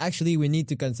also, actually, we need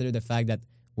to consider the fact that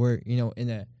we're in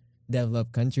a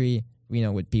developed country,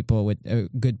 with people with a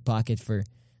good pocket for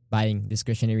buying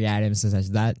discretionary items such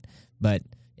as that. But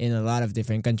in a lot of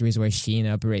different countries where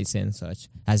Shein operates in, such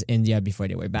as India before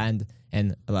they were banned,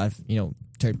 and a lot of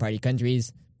third-party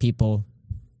countries. People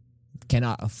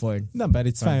cannot afford. No, but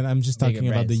it's fine. I'm just talking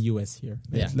about the US here.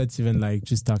 Yeah. Let's even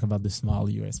just talk about the small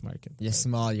US market. Yeah,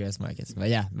 small US markets.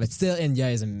 But still India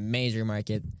is a major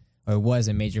market, or was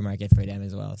a major market for them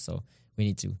as well. So we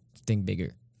need to think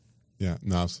bigger. Yeah,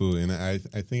 no, absolutely. And I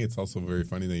think it's also very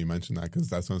funny that you mentioned that, because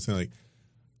that's what I'm saying. Like,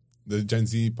 the Gen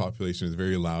Z population is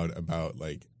very loud about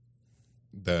like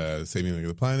the saving of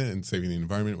the planet and saving the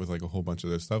environment with like a whole bunch of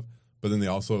their stuff. But then they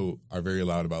also are very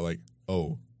loud about like,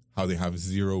 how they have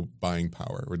zero buying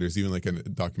power. Or there's even like a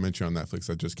documentary on Netflix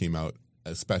that just came out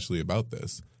especially about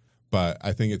this. But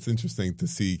I think it's interesting to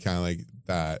see kind of like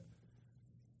that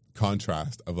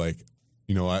contrast of like,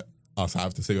 you know what, I also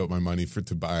have to save up my money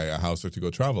to buy a house or to go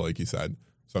travel, like you said.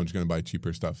 So I'm just going to buy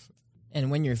cheaper stuff.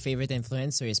 And when your favorite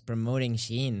influencer is promoting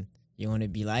Shein, you want to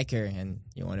be like her, and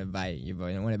you want to buy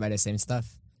the same stuff.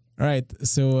 All right.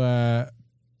 So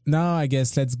now I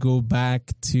guess let's go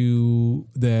back to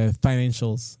the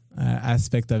financials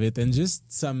aspect of it, and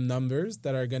just some numbers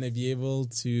that are going to be able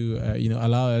to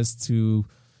allow us to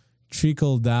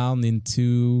trickle down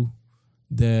into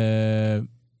the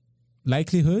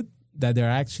likelihood that they're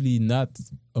actually not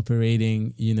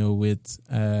operating, with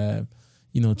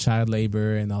child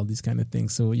labor and all these kind of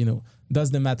things. So, does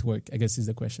the math work? I guess is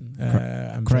the question.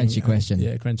 Crunchy question.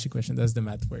 Crunchy question. Does the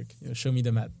math work? Show me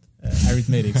the math.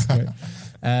 Arithmetics.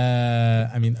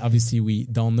 Obviously we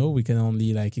don't know. We can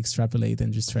only extrapolate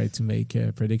and just try to make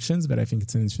predictions, but I think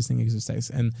it's an interesting exercise.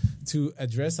 And to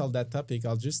address all that topic,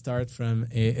 I'll just start from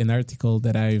an article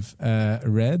that I've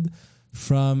read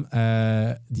from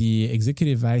the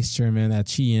executive vice chairman at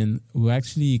SHEIN, who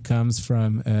actually comes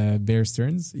from Bear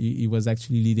Stearns. He was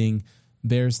actually leading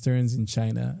Bear Stearns in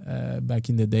China back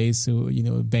in the day. So,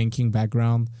 banking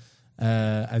background.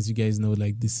 As you guys know,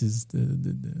 this is the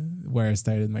where I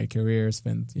started my career,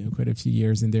 spent quite a few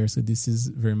years in there. So this is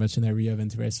very much an area of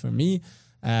interest for me.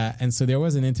 And so there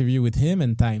was an interview with him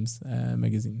and Times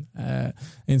magazine. And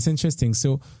it's interesting.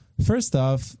 So first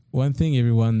off, one thing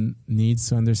everyone needs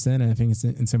to understand, and I think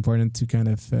it's important to kind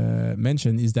of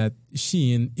mention, is that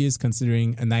SHEIN is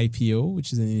considering an IPO,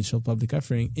 which is an initial public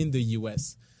offering, in the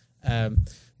US.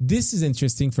 This is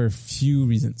interesting for a few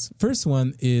reasons. First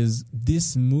one is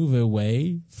this move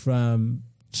away from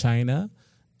China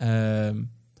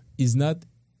is not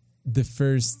the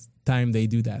first time they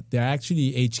do that. They're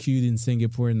actually HQ'd in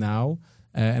Singapore now,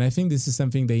 and I think this is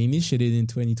something they initiated in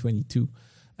 2022.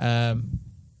 And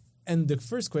the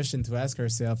first question to ask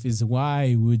ourselves is,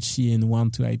 why would SHEIN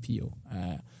want to IPO?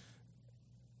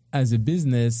 As a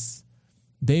business,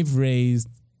 they've raised,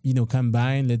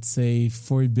 combined, let's say,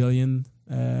 $4 billion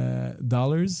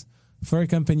for a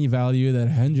company valued at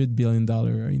 $100 billion,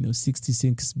 or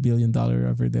 $66 billion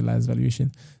over the last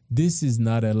valuation. This is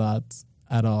not a lot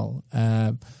at all.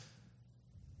 And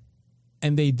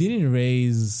they didn't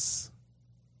raise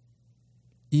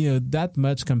that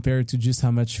much compared to just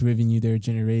how much revenue they're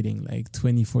generating, like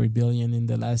 $24 billion in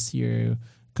the last year,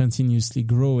 continuously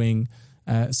growing.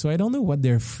 So I don't know what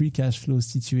their free cash flow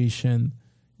situation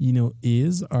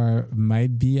is or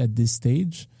might be at this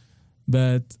stage.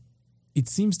 But it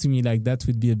seems to me like that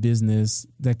would be a business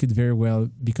that could very well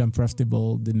become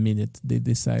profitable the minute they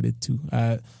decided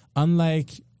to.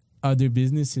 Unlike other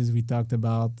businesses we talked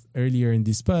about earlier in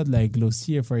this pod, like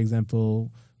Glossier, for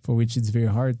example, for which it's very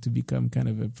hard to become kind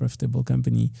of a profitable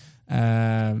company.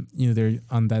 They're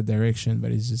on that direction,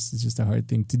 but it's just a hard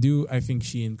thing to do. I think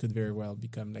SHEIN could very well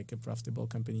become like a profitable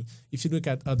company. If you look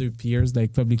at other peers,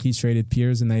 like publicly traded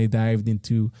peers, and I dived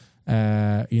into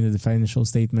the financial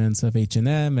statements of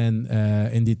H&M and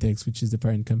Inditex, which is the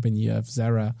parent company of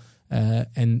Zara,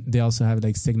 and they also have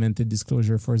segmented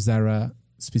disclosure for Zara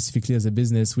specifically as a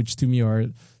business, which to me are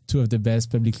two of the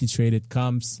best publicly traded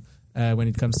comps when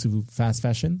it comes to fast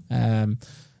fashion.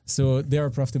 So they are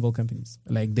profitable companies.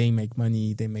 They make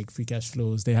money, they make free cash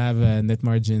flows, they have net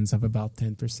margins of about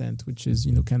 10%, which is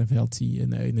kind of healthy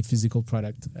in a physical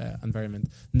product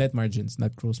environment. Net margins,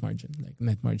 not gross margin,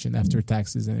 net margin after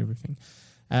taxes and everything.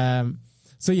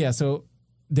 So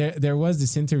there was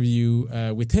this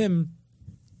interview with him,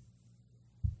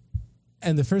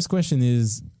 and the first question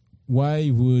is, why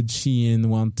would SHEIN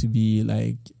want to be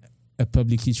a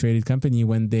publicly traded company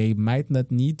when they might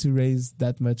not need to raise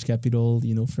that much capital,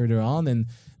 further on, and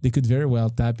they could very well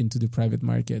tap into the private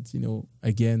market,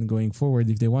 again, going forward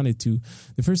if they wanted to.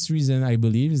 The first reason I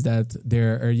believe is that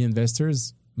their early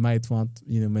investors might want,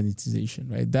 monetization,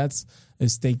 right? That's a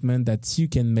statement that you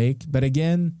can make, but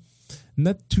again,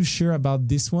 not too sure about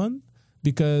this one,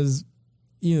 because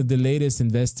the latest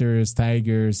investors,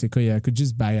 Tiger, Sequoia, could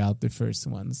just buy out the first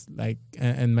ones,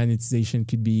 and monetization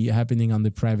could be happening on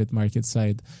the private market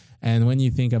side. And when you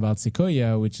think about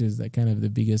Sequoia, which is like kind of the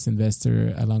biggest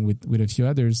investor along with a few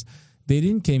others, they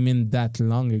didn't came in that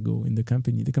long ago in the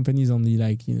company. The company is only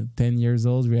 10 years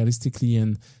old realistically,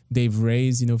 and they've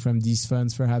raised, from these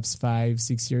funds perhaps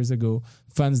 5-6 years ago,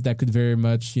 funds that could very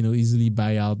much, easily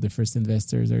buy out the first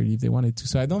investors early if they wanted to.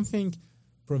 So I don't think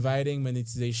providing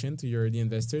monetization to your early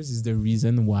investors is the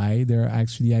reason why they're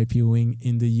actually IPOing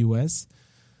in the US.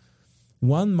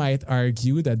 One might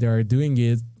argue that they are doing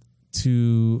it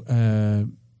to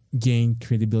gain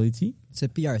credibility. It's a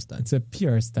PR stunt. It's a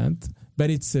PR stunt, but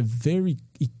it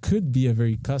could be a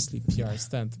very costly PR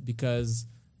stunt because,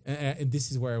 and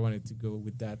this is where I wanted to go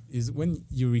with that, is when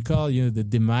you recall, the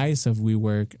demise of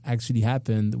WeWork actually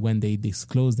happened when they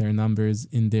disclosed their numbers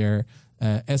in their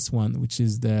S1, which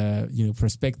is the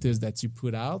prospectus that you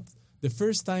put out. The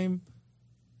first time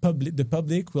the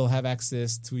public will have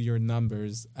access to your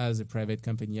numbers as a private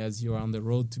company, as you're on the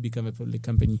road to become a public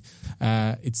company.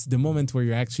 It's the moment where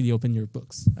you actually open your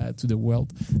books to the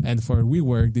world. And for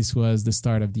WeWork, this was the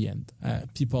start of the end.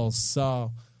 People saw,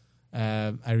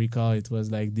 I recall it was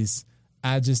like this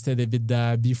adjusted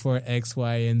EBITDA before X,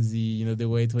 Y, and Z, the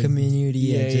way it was.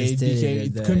 Community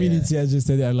adjusted. Community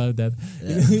adjusted, I love that.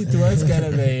 Yeah. It was kind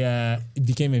of it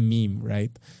became a meme,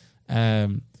 right?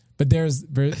 But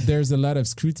there's a lot of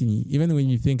scrutiny, even when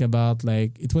you think about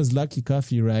it was Lucky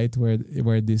Coffee, right,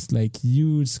 where this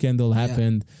huge scandal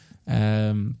happened.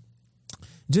 Yeah.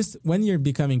 Just when you're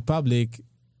becoming public,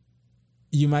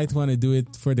 you might want to do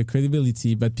it for the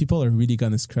credibility, but people are really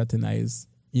gonna scrutinize,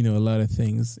 a lot of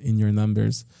things in your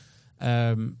numbers,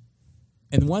 and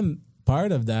one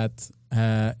part of that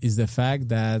is the fact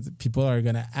that people are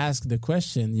gonna ask the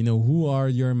question, who are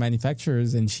your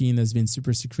manufacturers, and SHEIN has been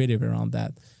super secretive around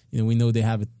that. We know they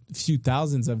have a few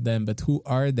thousands of them, but who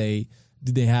are they?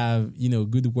 Do they have,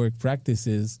 good work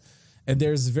practices? And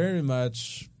there's very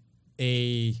much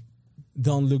a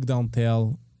don't look, don't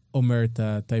tell,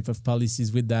 omerta type of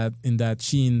policies with that, in that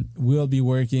SHEIN will be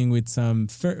working with some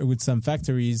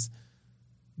factories.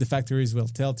 The factories will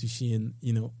tell to SHEIN,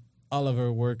 all of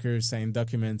our workers sign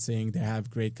documents saying they have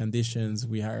great conditions.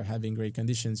 We are having great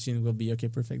conditions. SHEIN will be, okay,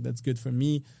 perfect. That's good for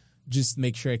me. Just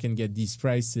make sure I can get these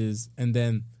prices. And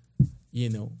then,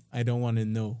 I don't want to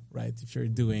know, right, if you're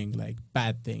doing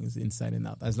bad things inside and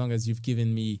out. As long as you've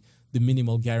given me the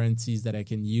minimal guarantees that I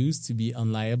can use to be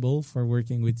unliable for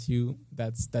working with you,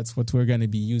 that's what we're going to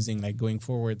be using going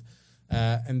forward.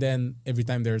 And then every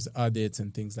time there's audits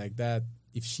and things like that,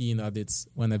 if SHEIN audits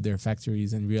one of their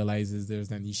factories and realizes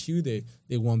there's an issue, they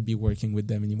won't be working with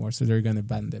them anymore. So they're going to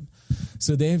ban them.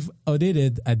 So they've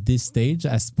audited at this stage,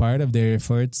 as part of their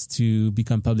efforts to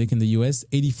become public in the US,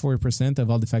 84% of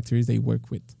all the factories they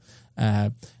work with.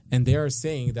 And they are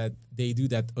saying that they do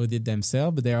that audit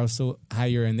themselves, but they also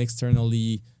hire an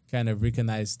externally kind of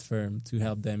recognized firm to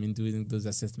help them in doing those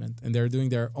assessments. And they're doing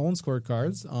their own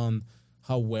scorecards on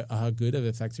how good of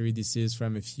a factory this is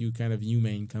from a few kind of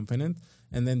humane component.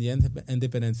 And then the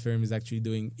independent firm is actually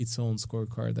doing its own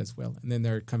scorecard as well. And then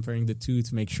they're comparing the two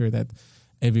to make sure that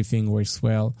everything works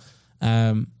well.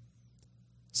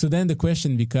 So then the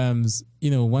question becomes,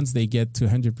 once they get to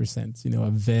 100%,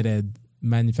 a vetted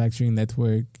manufacturing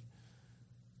network,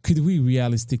 could we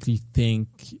realistically think,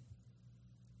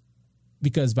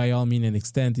 because by all means and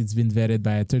extent it's been vetted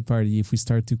by a third party, if we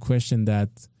start to question that,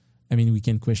 we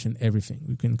can question everything.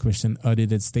 We can question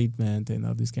audited statement and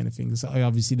all these kind of things. It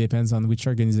obviously depends on which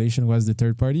organization was the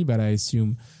third party, but I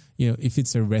assume, if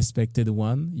it's a respected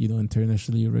one,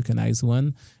 internationally recognized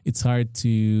one, it's hard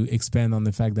to expand on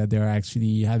the fact that they're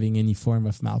actually having any form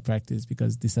of malpractice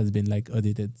because this has been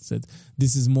audited. So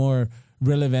this is more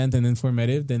relevant and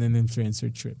informative than an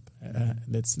influencer trip.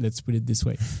 Let's put it this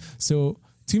way. So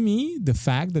to me, the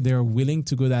fact that they're willing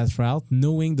to go that route,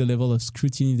 knowing the level of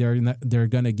scrutiny they're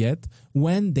going to get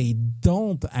when they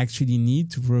don't actually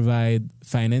need to provide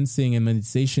financing and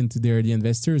monetization to their early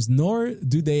investors, nor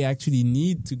do they actually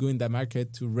need to go in that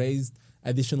market to raise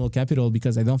additional capital,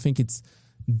 because I don't think it's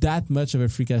that much of a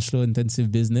free cash flow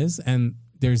intensive business. And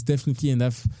there's definitely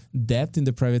enough depth in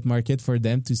the private market for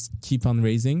them to keep on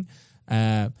raising.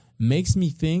 Makes me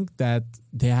think that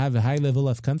they have a high level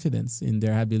of confidence in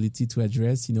their ability to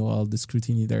address, all the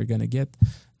scrutiny they're going to get,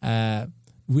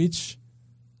 which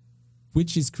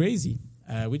is crazy.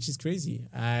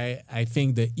 I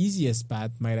think the easiest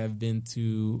path might have been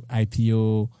to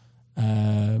IPO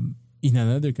in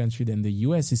another country than the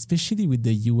US, especially with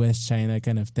the US-China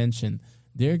kind of tension.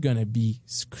 They're going to be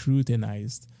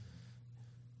scrutinized.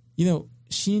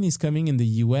 SHEIN is coming in the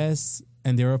US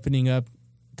and they're opening up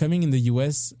coming in the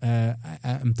US,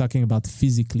 I'm talking about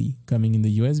physically coming in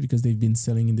the US because they've been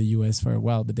selling in the US for a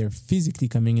while, but they're physically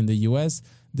coming in the US.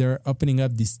 They're opening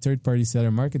up this third-party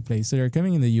seller marketplace. So they're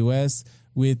coming in the US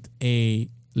with a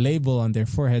label on their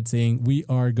forehead saying, we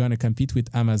are going to compete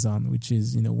with Amazon, which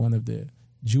is, one of the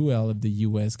jewel of the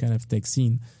US kind of tech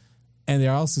scene. And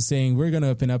they're also saying, we're going to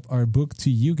open up our book to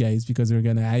you guys because we're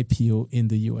going to IPO in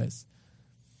the US.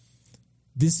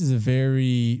 This is a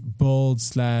very bold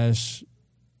 / I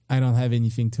don't have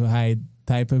anything to hide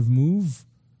type of move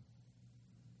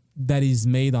that is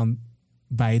made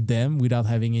by them without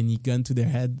having any gun to their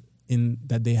head in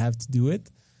that they have to do it.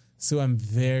 So I'm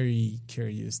very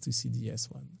curious to see the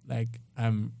S1. Like,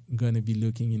 I'm going to be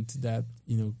looking into that,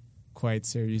 quite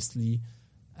seriously.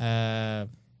 I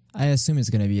assume it's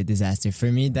going to be a disaster. For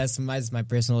me, that's my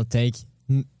personal take.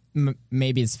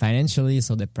 Maybe it's financially,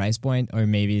 so the price point, or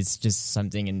maybe it's just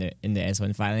something in the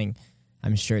S1 filing.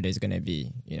 I'm sure there's going to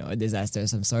be, a disaster of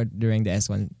some sort during the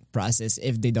S1 process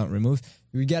if they don't remove.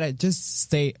 We got to just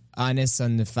stay honest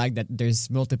on the fact that there's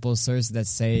multiple sources that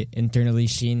say internally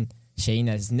SHEIN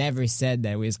has never said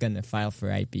that we're going to file for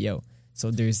IPO.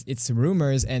 So it's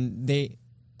rumors, and they,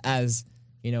 as,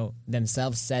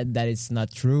 themselves said that it's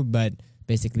not true, but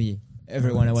basically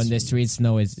everyone on the streets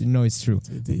know it's true.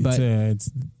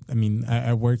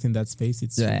 I worked in that space.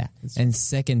 It's and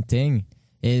second thing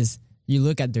is, you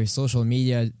look at their social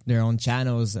media, their own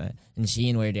channels, in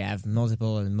SHEIN, where they have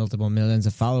multiple millions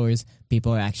of followers.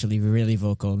 People are actually really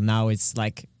vocal. Now it's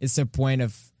a point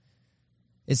of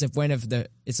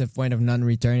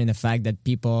non-return in the fact that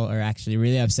people are actually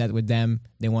really upset with them.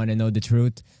 They want to know the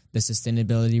truth. The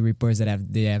sustainability reports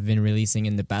that they have been releasing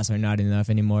in the past are not enough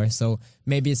anymore. So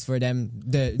maybe it's for them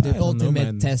the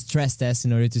ultimate stress test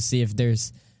in order to see if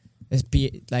there's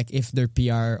if their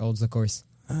PR holds the course.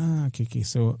 Okay.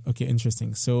 So,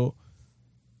 interesting. So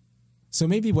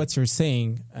maybe what you're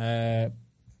saying,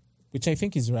 which I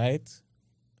think is right,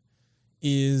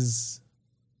 is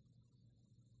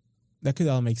that could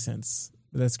all make sense.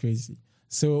 But that's crazy.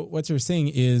 So what you're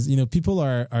saying is, people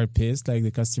are pissed, like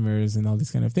the customers and all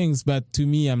these kind of things. But to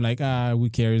me, I'm like, who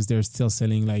cares? They're still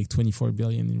selling like 24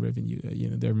 billion in revenue.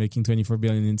 They're making 24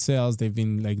 billion in sales. They've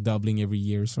been like doubling every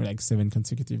year for like 7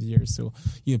 consecutive years. So,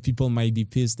 people might be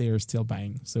pissed. They are still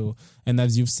buying. So, and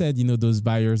as you've said, those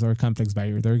buyers are complex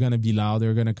buyers. They're going to be loud.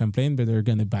 They're going to complain, but they're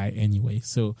going to buy anyway.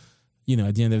 So,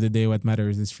 at the end of the day, what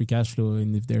matters is free cash flow,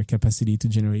 and if their capacity to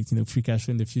generate, free cash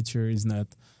flow in the future is not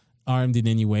armed in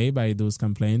any way by those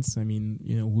complaints. I mean,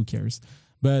 who cares?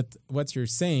 But what you're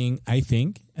saying, I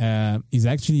think, is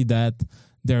actually that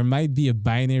there might be a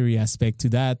binary aspect to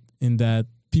that, in that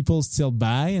people still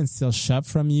buy and still shop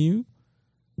from you,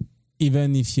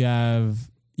 even if you have,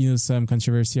 some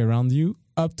controversy around you,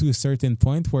 up to a certain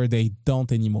point where they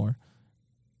don't anymore.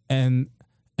 And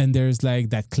there's like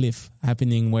that cliff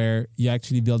happening where you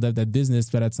actually build up that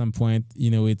business, but at some point,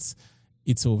 it's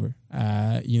over.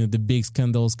 The big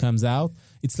scandals comes out.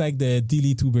 It's like the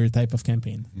delete Uber type of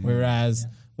campaign. Whereas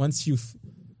once you've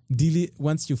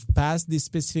passed this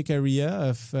specific area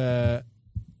of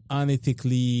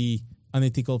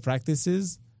unethical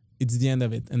practices, it's the end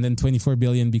of it. And then 24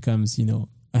 billion becomes,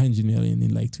 100 million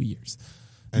in like 2 years.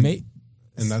 And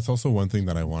that's also one thing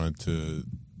that I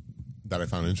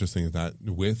found interesting, is that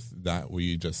with that, what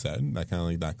you just said, that kind of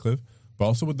like that cliff, but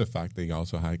also with the fact that you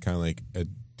also had kind of like a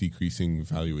decreasing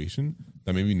valuation,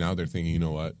 that maybe now they're thinking,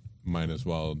 might as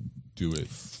well do it.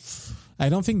 I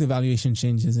don't think the valuation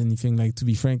changes anything. Like, to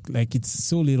be frank, like, it's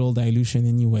so little dilution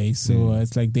anyway. So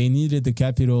it's like they needed the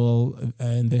capital.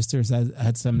 Investors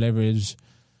had some leverage.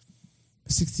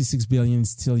 66 billion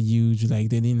is still huge. Like,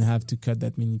 they didn't have to cut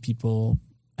that many people.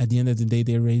 At the end of the day,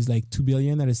 they raised like 2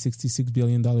 billion at a $66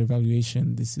 billion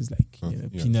valuation. This is like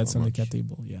peanuts on the cap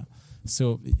table. Yeah.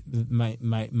 So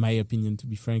my opinion, to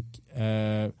be frank,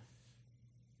 so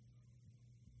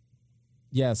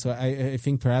I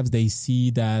think perhaps they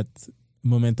see that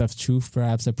moment of truth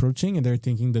perhaps approaching, and they're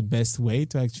thinking the best way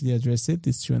to actually address it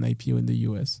is through an IPO in the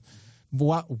US.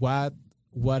 What a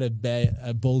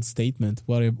bold statement.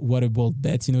 What a bold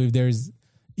bet. If there's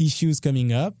issues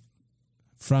coming up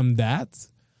from that,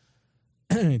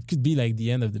 it could be like the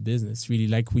end of the business, really.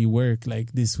 Like, we work,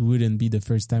 like, this wouldn't be the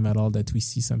first time at all that we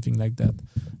see something like that.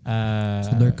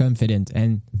 So they're confident,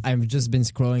 and I've just been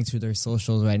scrolling through their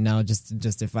socials right now just to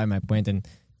justify my point, and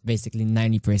basically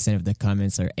 90% of the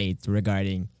comments are hate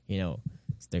regarding,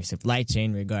 their supply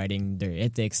chain, regarding their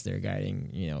ethics,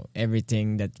 regarding,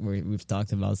 everything that we've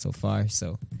talked about so far.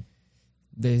 So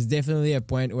there's definitely a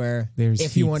point where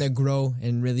if you want to grow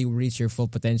and really reach your full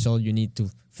potential, you need to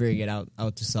figure it out how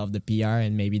to solve the PR,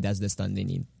 and maybe that's the stunt they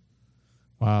need.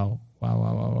 Wow.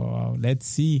 Let's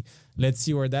see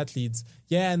where that leads.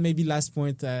 Yeah, and maybe last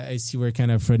point. I see we're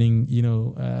kind of running,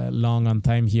 long on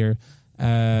time here.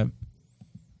 But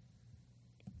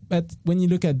when you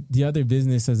look at the other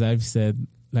businesses, I've said,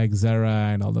 like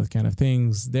Zara and all those kind of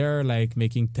things, they're like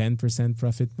making 10%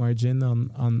 profit margin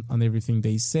on everything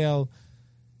they sell.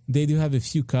 They do have a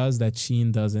few costs that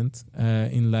Shein doesn't.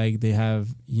 In like they have,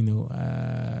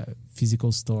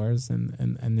 physical stores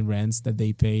and rents that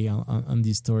they pay on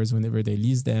these stores whenever they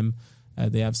lease them.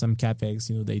 They have some capex.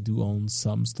 They do own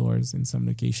some stores in some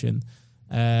location.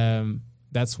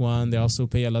 That's one. They also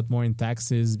pay a lot more in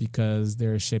taxes because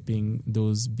they're shipping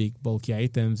those big bulky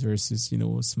items versus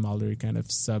smaller kind of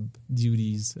sub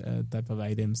duties type of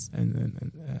items,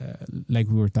 and like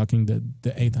we were talking the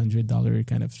 $800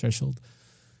 kind of threshold.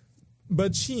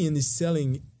 But Shein is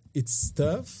selling its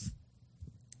stuff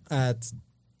at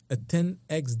a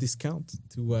 10x discount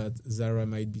to what Zara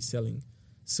might be selling.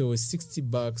 So a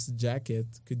 $60 jacket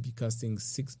could be costing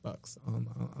 $6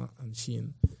 on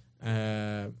Shein.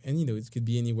 And it could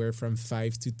be anywhere from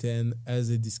 5 to 10 as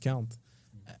a discount.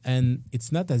 And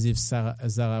it's not as if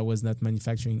Zara was not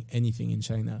manufacturing anything in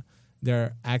China.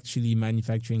 They're actually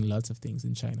manufacturing lots of things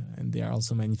in China. And they are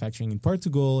also manufacturing in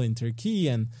Portugal, in Turkey,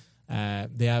 and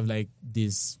they have like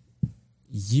this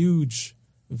huge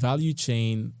value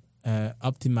chain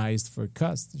optimized for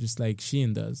cost, just like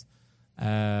Shein does.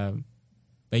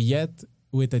 But yet,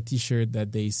 with a T-shirt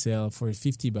that they sell for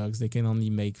 $50, they can only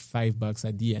make $5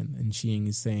 at the end. And Shein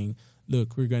is saying,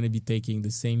 "Look, we're going to be taking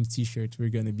the same T-shirt, we're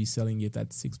going to be selling it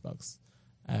at $6."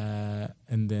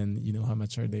 And then how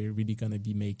much are they really going to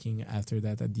be making after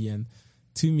that at the end?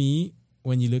 To me,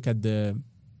 when you look at the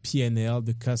P&L,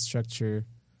 the cost structure,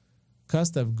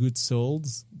 cost of goods sold,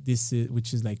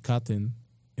 which is like cotton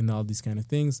and all these kind of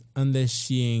things, unless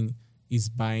Shein is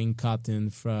buying cotton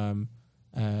from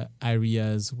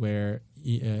areas where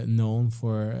known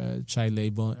for child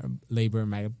labor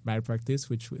malpractice,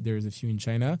 which there's a few in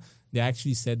China. They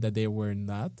actually said that they were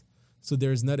not. So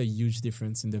there's not a huge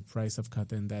difference in the price of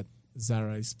cotton that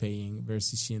Zara is paying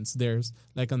versus Shein. So there's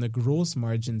like on the gross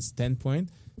margin standpoint,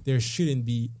 there shouldn't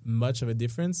be much of a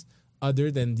difference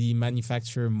other than the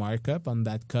manufacturer markup on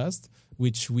that cost,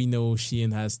 which we know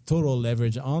Shein has total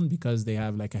leverage on because they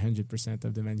have like 100%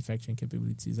 of the manufacturing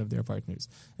capabilities of their partners.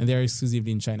 And they're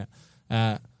exclusively in China.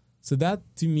 So that,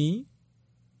 to me,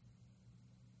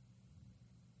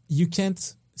 you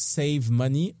can't save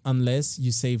money unless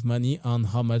you save money on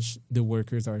how much the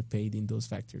workers are paid in those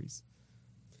factories.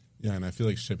 Yeah, and I feel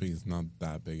like shipping is not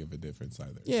that big of a difference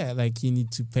either. Yeah, like you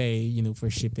need to pay, for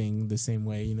shipping the same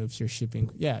way, if you're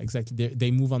shipping. Yeah, exactly.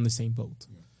 They move on the same boat.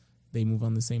 Yeah. They move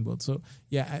on the same boat. So,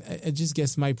 yeah, I just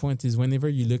guess my point is whenever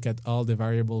you look at all the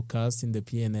variable costs in the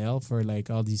P&L for like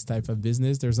all these type of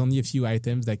business, there's only a few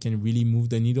items that can really move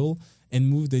the needle and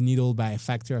move the needle by a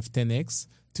factor of 10x.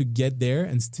 To get there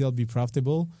and still be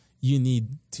profitable, you need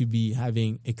to be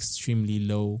having extremely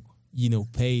low,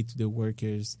 pay to the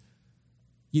workers.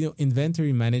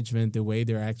 Inventory management, the way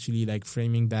they're actually like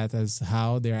framing that as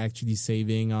how they're actually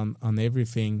saving on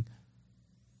everything.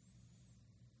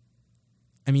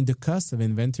 I mean, the cost of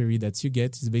inventory that you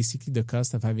get is basically the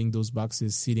cost of having those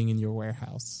boxes sitting in your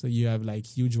warehouse. So you have like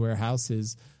huge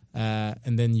warehouses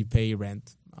and then you pay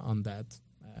rent on that.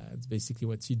 It's basically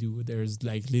what you do. There's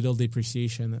like little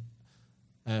depreciation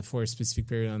for a specific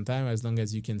period of time. As long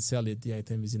as you can sell it, the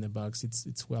item is in a box.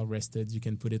 It's well rested. You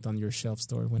can put it on your shelf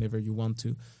store whenever you want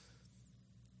to.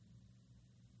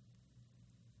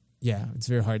 Yeah, it's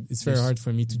very hard. It's very hard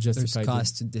for me to justify. There's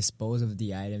cost to dispose of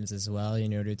the items as well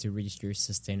in order to reach your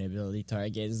sustainability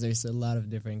targets. There's a lot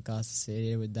of different costs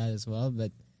associated with that as well.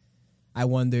 But I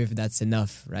wonder if that's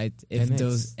enough, right? If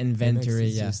those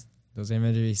inventory, those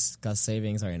inventory cost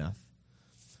savings are enough.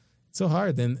 It's so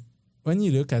hard. And when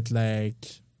you look at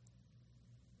let's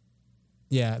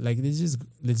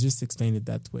just explain it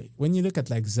that way. When you look at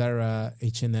like Zara,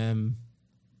 H&M,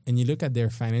 and you look at their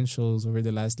financials over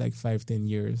the last like 5-10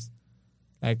 years,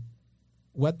 like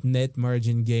what net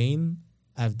margin gain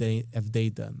have they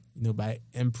done? By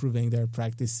improving their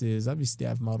practices. Obviously, they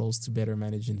have models to better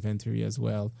manage inventory as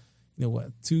well.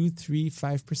 2, 3,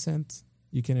 5%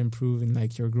 you can improve in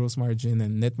like your gross margin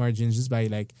and net margin just by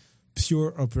like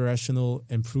pure operational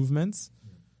improvements.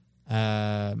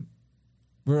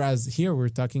 Whereas here we're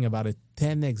talking about a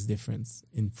 10x difference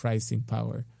in pricing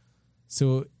power.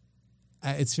 So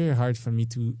it's very hard for me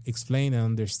to explain and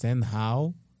understand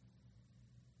how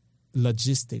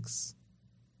logistics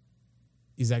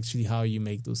is actually how you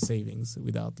make those savings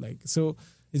without so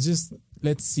it's just,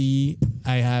 let's see.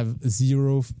 I have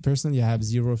zero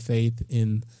faith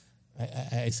in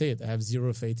I say it. I have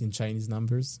zero faith in Chinese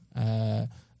numbers. I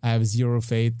have zero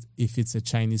faith if it's a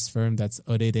Chinese firm that's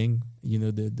auditing,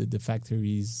 the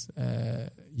factories,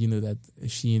 that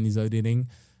SHEIN is auditing.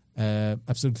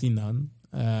 Absolutely none.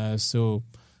 So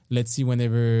let's see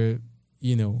whenever,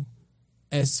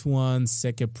 S1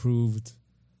 SEC approved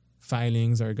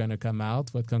filings are going to come out,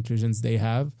 what conclusions they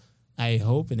have. I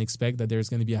hope and expect that there's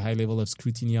going to be a high level of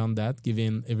scrutiny on that,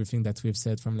 given everything that we've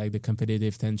said from like the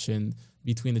competitive tension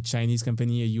between a Chinese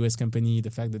company, a US company,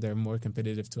 the fact that they're more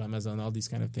competitive to Amazon, all these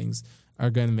kind of things are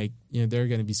going to make, they're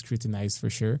going to be scrutinized for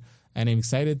sure. And I'm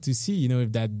excited to see,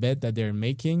 if that bet that they're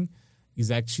making is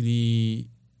actually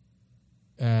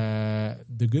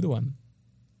the good one.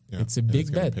 Yeah, it's a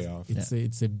big bet.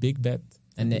 It's a big bet.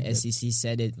 And the SEC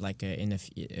said it like in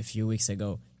a few weeks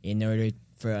ago. In order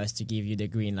for us to give you the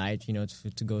green light,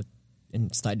 to go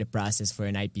and start the process for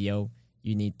an IPO,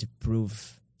 you need to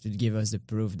give us the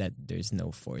proof that there's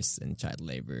no forced and child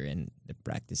labor and the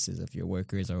practices of your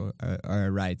workers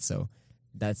are right. So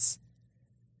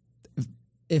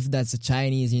if that's a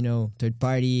Chinese, third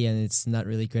party and it's not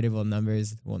really credible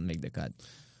numbers, it won't make the cut.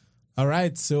 All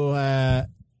right. So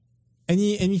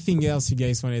anything else you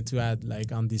guys wanted to add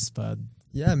like on this pod?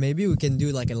 Yeah, maybe we can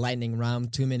do like a lightning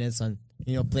round, 2 minutes on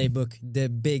playbook, the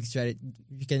big strategy.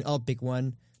 You can all pick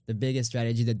one, the biggest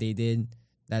strategy that they did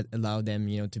that allowed them,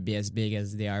 to be as big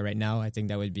as they are right now. I think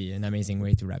that would be an amazing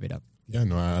way to wrap it up. Yeah,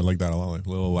 no, I like that a lot, like a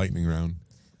little lightning round.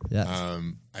 Yeah.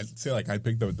 I'd say like I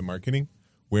picked up the marketing,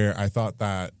 where I thought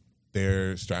that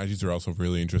their strategies are also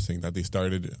really interesting, that they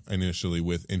started initially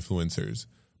with influencers,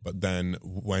 but then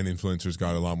when influencers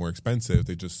got a lot more expensive,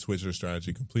 they just switched their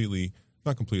strategy completely,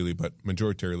 not completely, but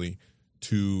majoritarily,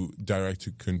 to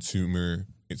direct-to-consumer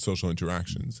social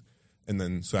interactions. And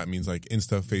then, so that means like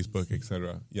Insta, Facebook,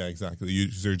 etc. Yeah, exactly.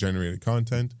 User-generated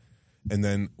content. And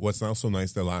then what's also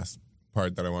nice, the last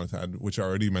part that I wanted to add, which I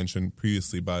already mentioned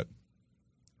previously, but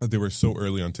they were so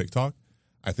early on TikTok.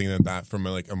 I think that from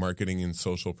a marketing and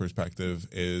social perspective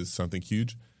is something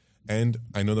huge. And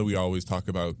I know that we always talk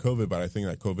about COVID, but I think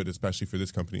that COVID, especially for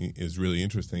this company, is really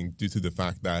interesting due to the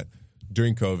fact that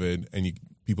during COVID and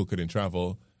people couldn't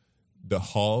travel, the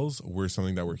hauls were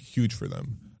something that were huge for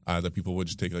them. That people would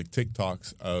just take like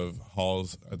TikToks of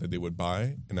hauls that they would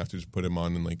buy and have to just put them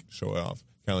on and like show it off.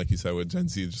 Kind of like you said with Gen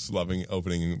Z, just loving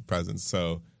opening presents.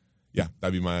 So yeah,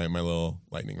 that'd be my little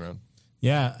lightning round.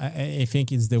 Yeah, I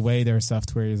think it's the way their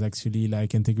software is actually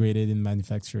like integrated in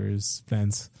manufacturers'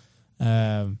 plants.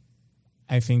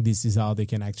 I think this is how they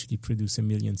can actually produce 1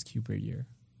 million SKU per year.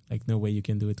 Like no way you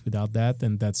can do it without that.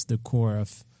 And that's the core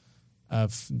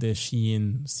of the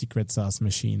SHEIN secret sauce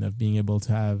machine, of being able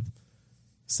to have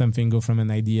something go from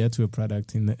an idea to a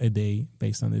product in a day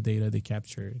based on the data they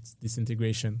capture. It's this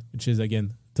integration, which is,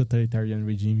 again, totalitarian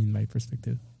regime in my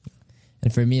perspective.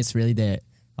 And for me, it's really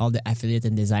all the affiliate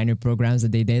and designer programs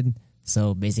that they did.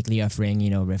 So basically offering,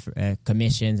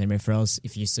 commissions and referrals.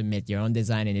 If you submit your own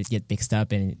design and it gets picked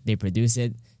up and they produce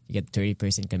it, you get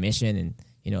 30% commission and,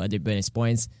 other bonus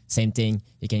points. Same thing,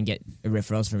 you can get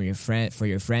referrals from your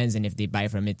friends, and if they buy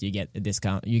from it, you get a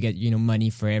discount. You get, money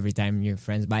for every time your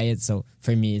friends buy it. So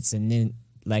for me, it's an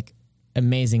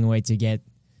amazing way to get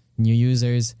new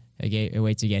users, a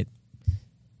way to get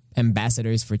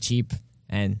ambassadors for cheap,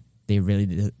 and they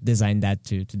really designed that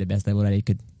to the best level that they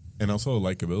could. And also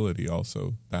likability,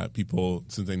 also that people,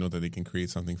 since they know that they can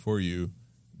create something for you,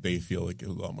 they feel like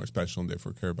it's a lot more special and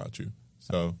therefore care about you.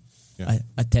 So yeah,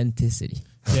 authenticity.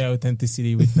 Yeah,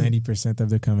 authenticity, with 90%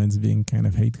 of the comments being kind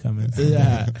of hate comments.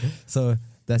 Yeah, so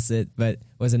that's it. But it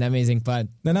was an amazing pod.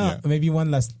 No, maybe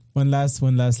one last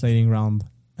lightning round.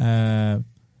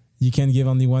 You can give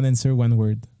only one answer, one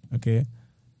word. Okay.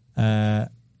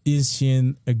 Is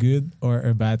SHEIN a good or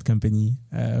a bad company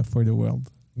for the world?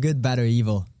 Good, bad, or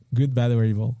evil? Good, bad, or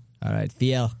evil? All right,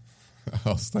 PL.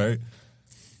 I'll start.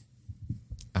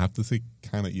 I have to say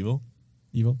kind of evil.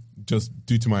 Evil? Just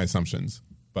due to my assumptions,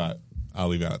 but I'll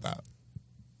leave it at that.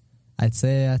 I'd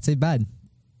say bad.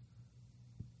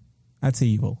 I'd say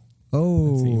evil.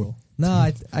 Oh, I'd say evil.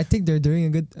 No, I think they're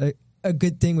doing a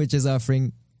good thing, which is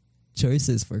offering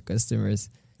choices for customers.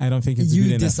 I don't think it's you good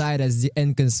enough. decide as the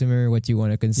end consumer what you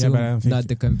want to consume, not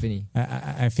the company.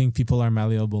 I think people are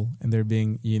malleable and they're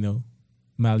being,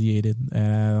 malleated.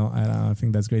 I don't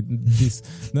think that's great.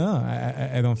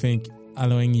 I don't think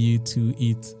allowing you to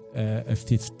eat a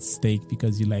fifth steak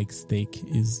because you like steak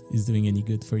is doing any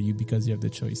good for you, because you have the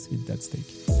choice to eat that steak.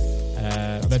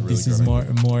 But really this is more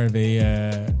of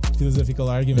a philosophical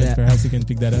argument. Perhaps you can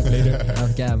pick that up later.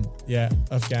 Off cam. Yeah,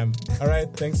 off cam. All right.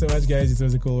 Thanks so much, guys. It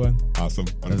was a cool one. Awesome.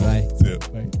 Bye. See you.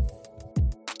 Bye.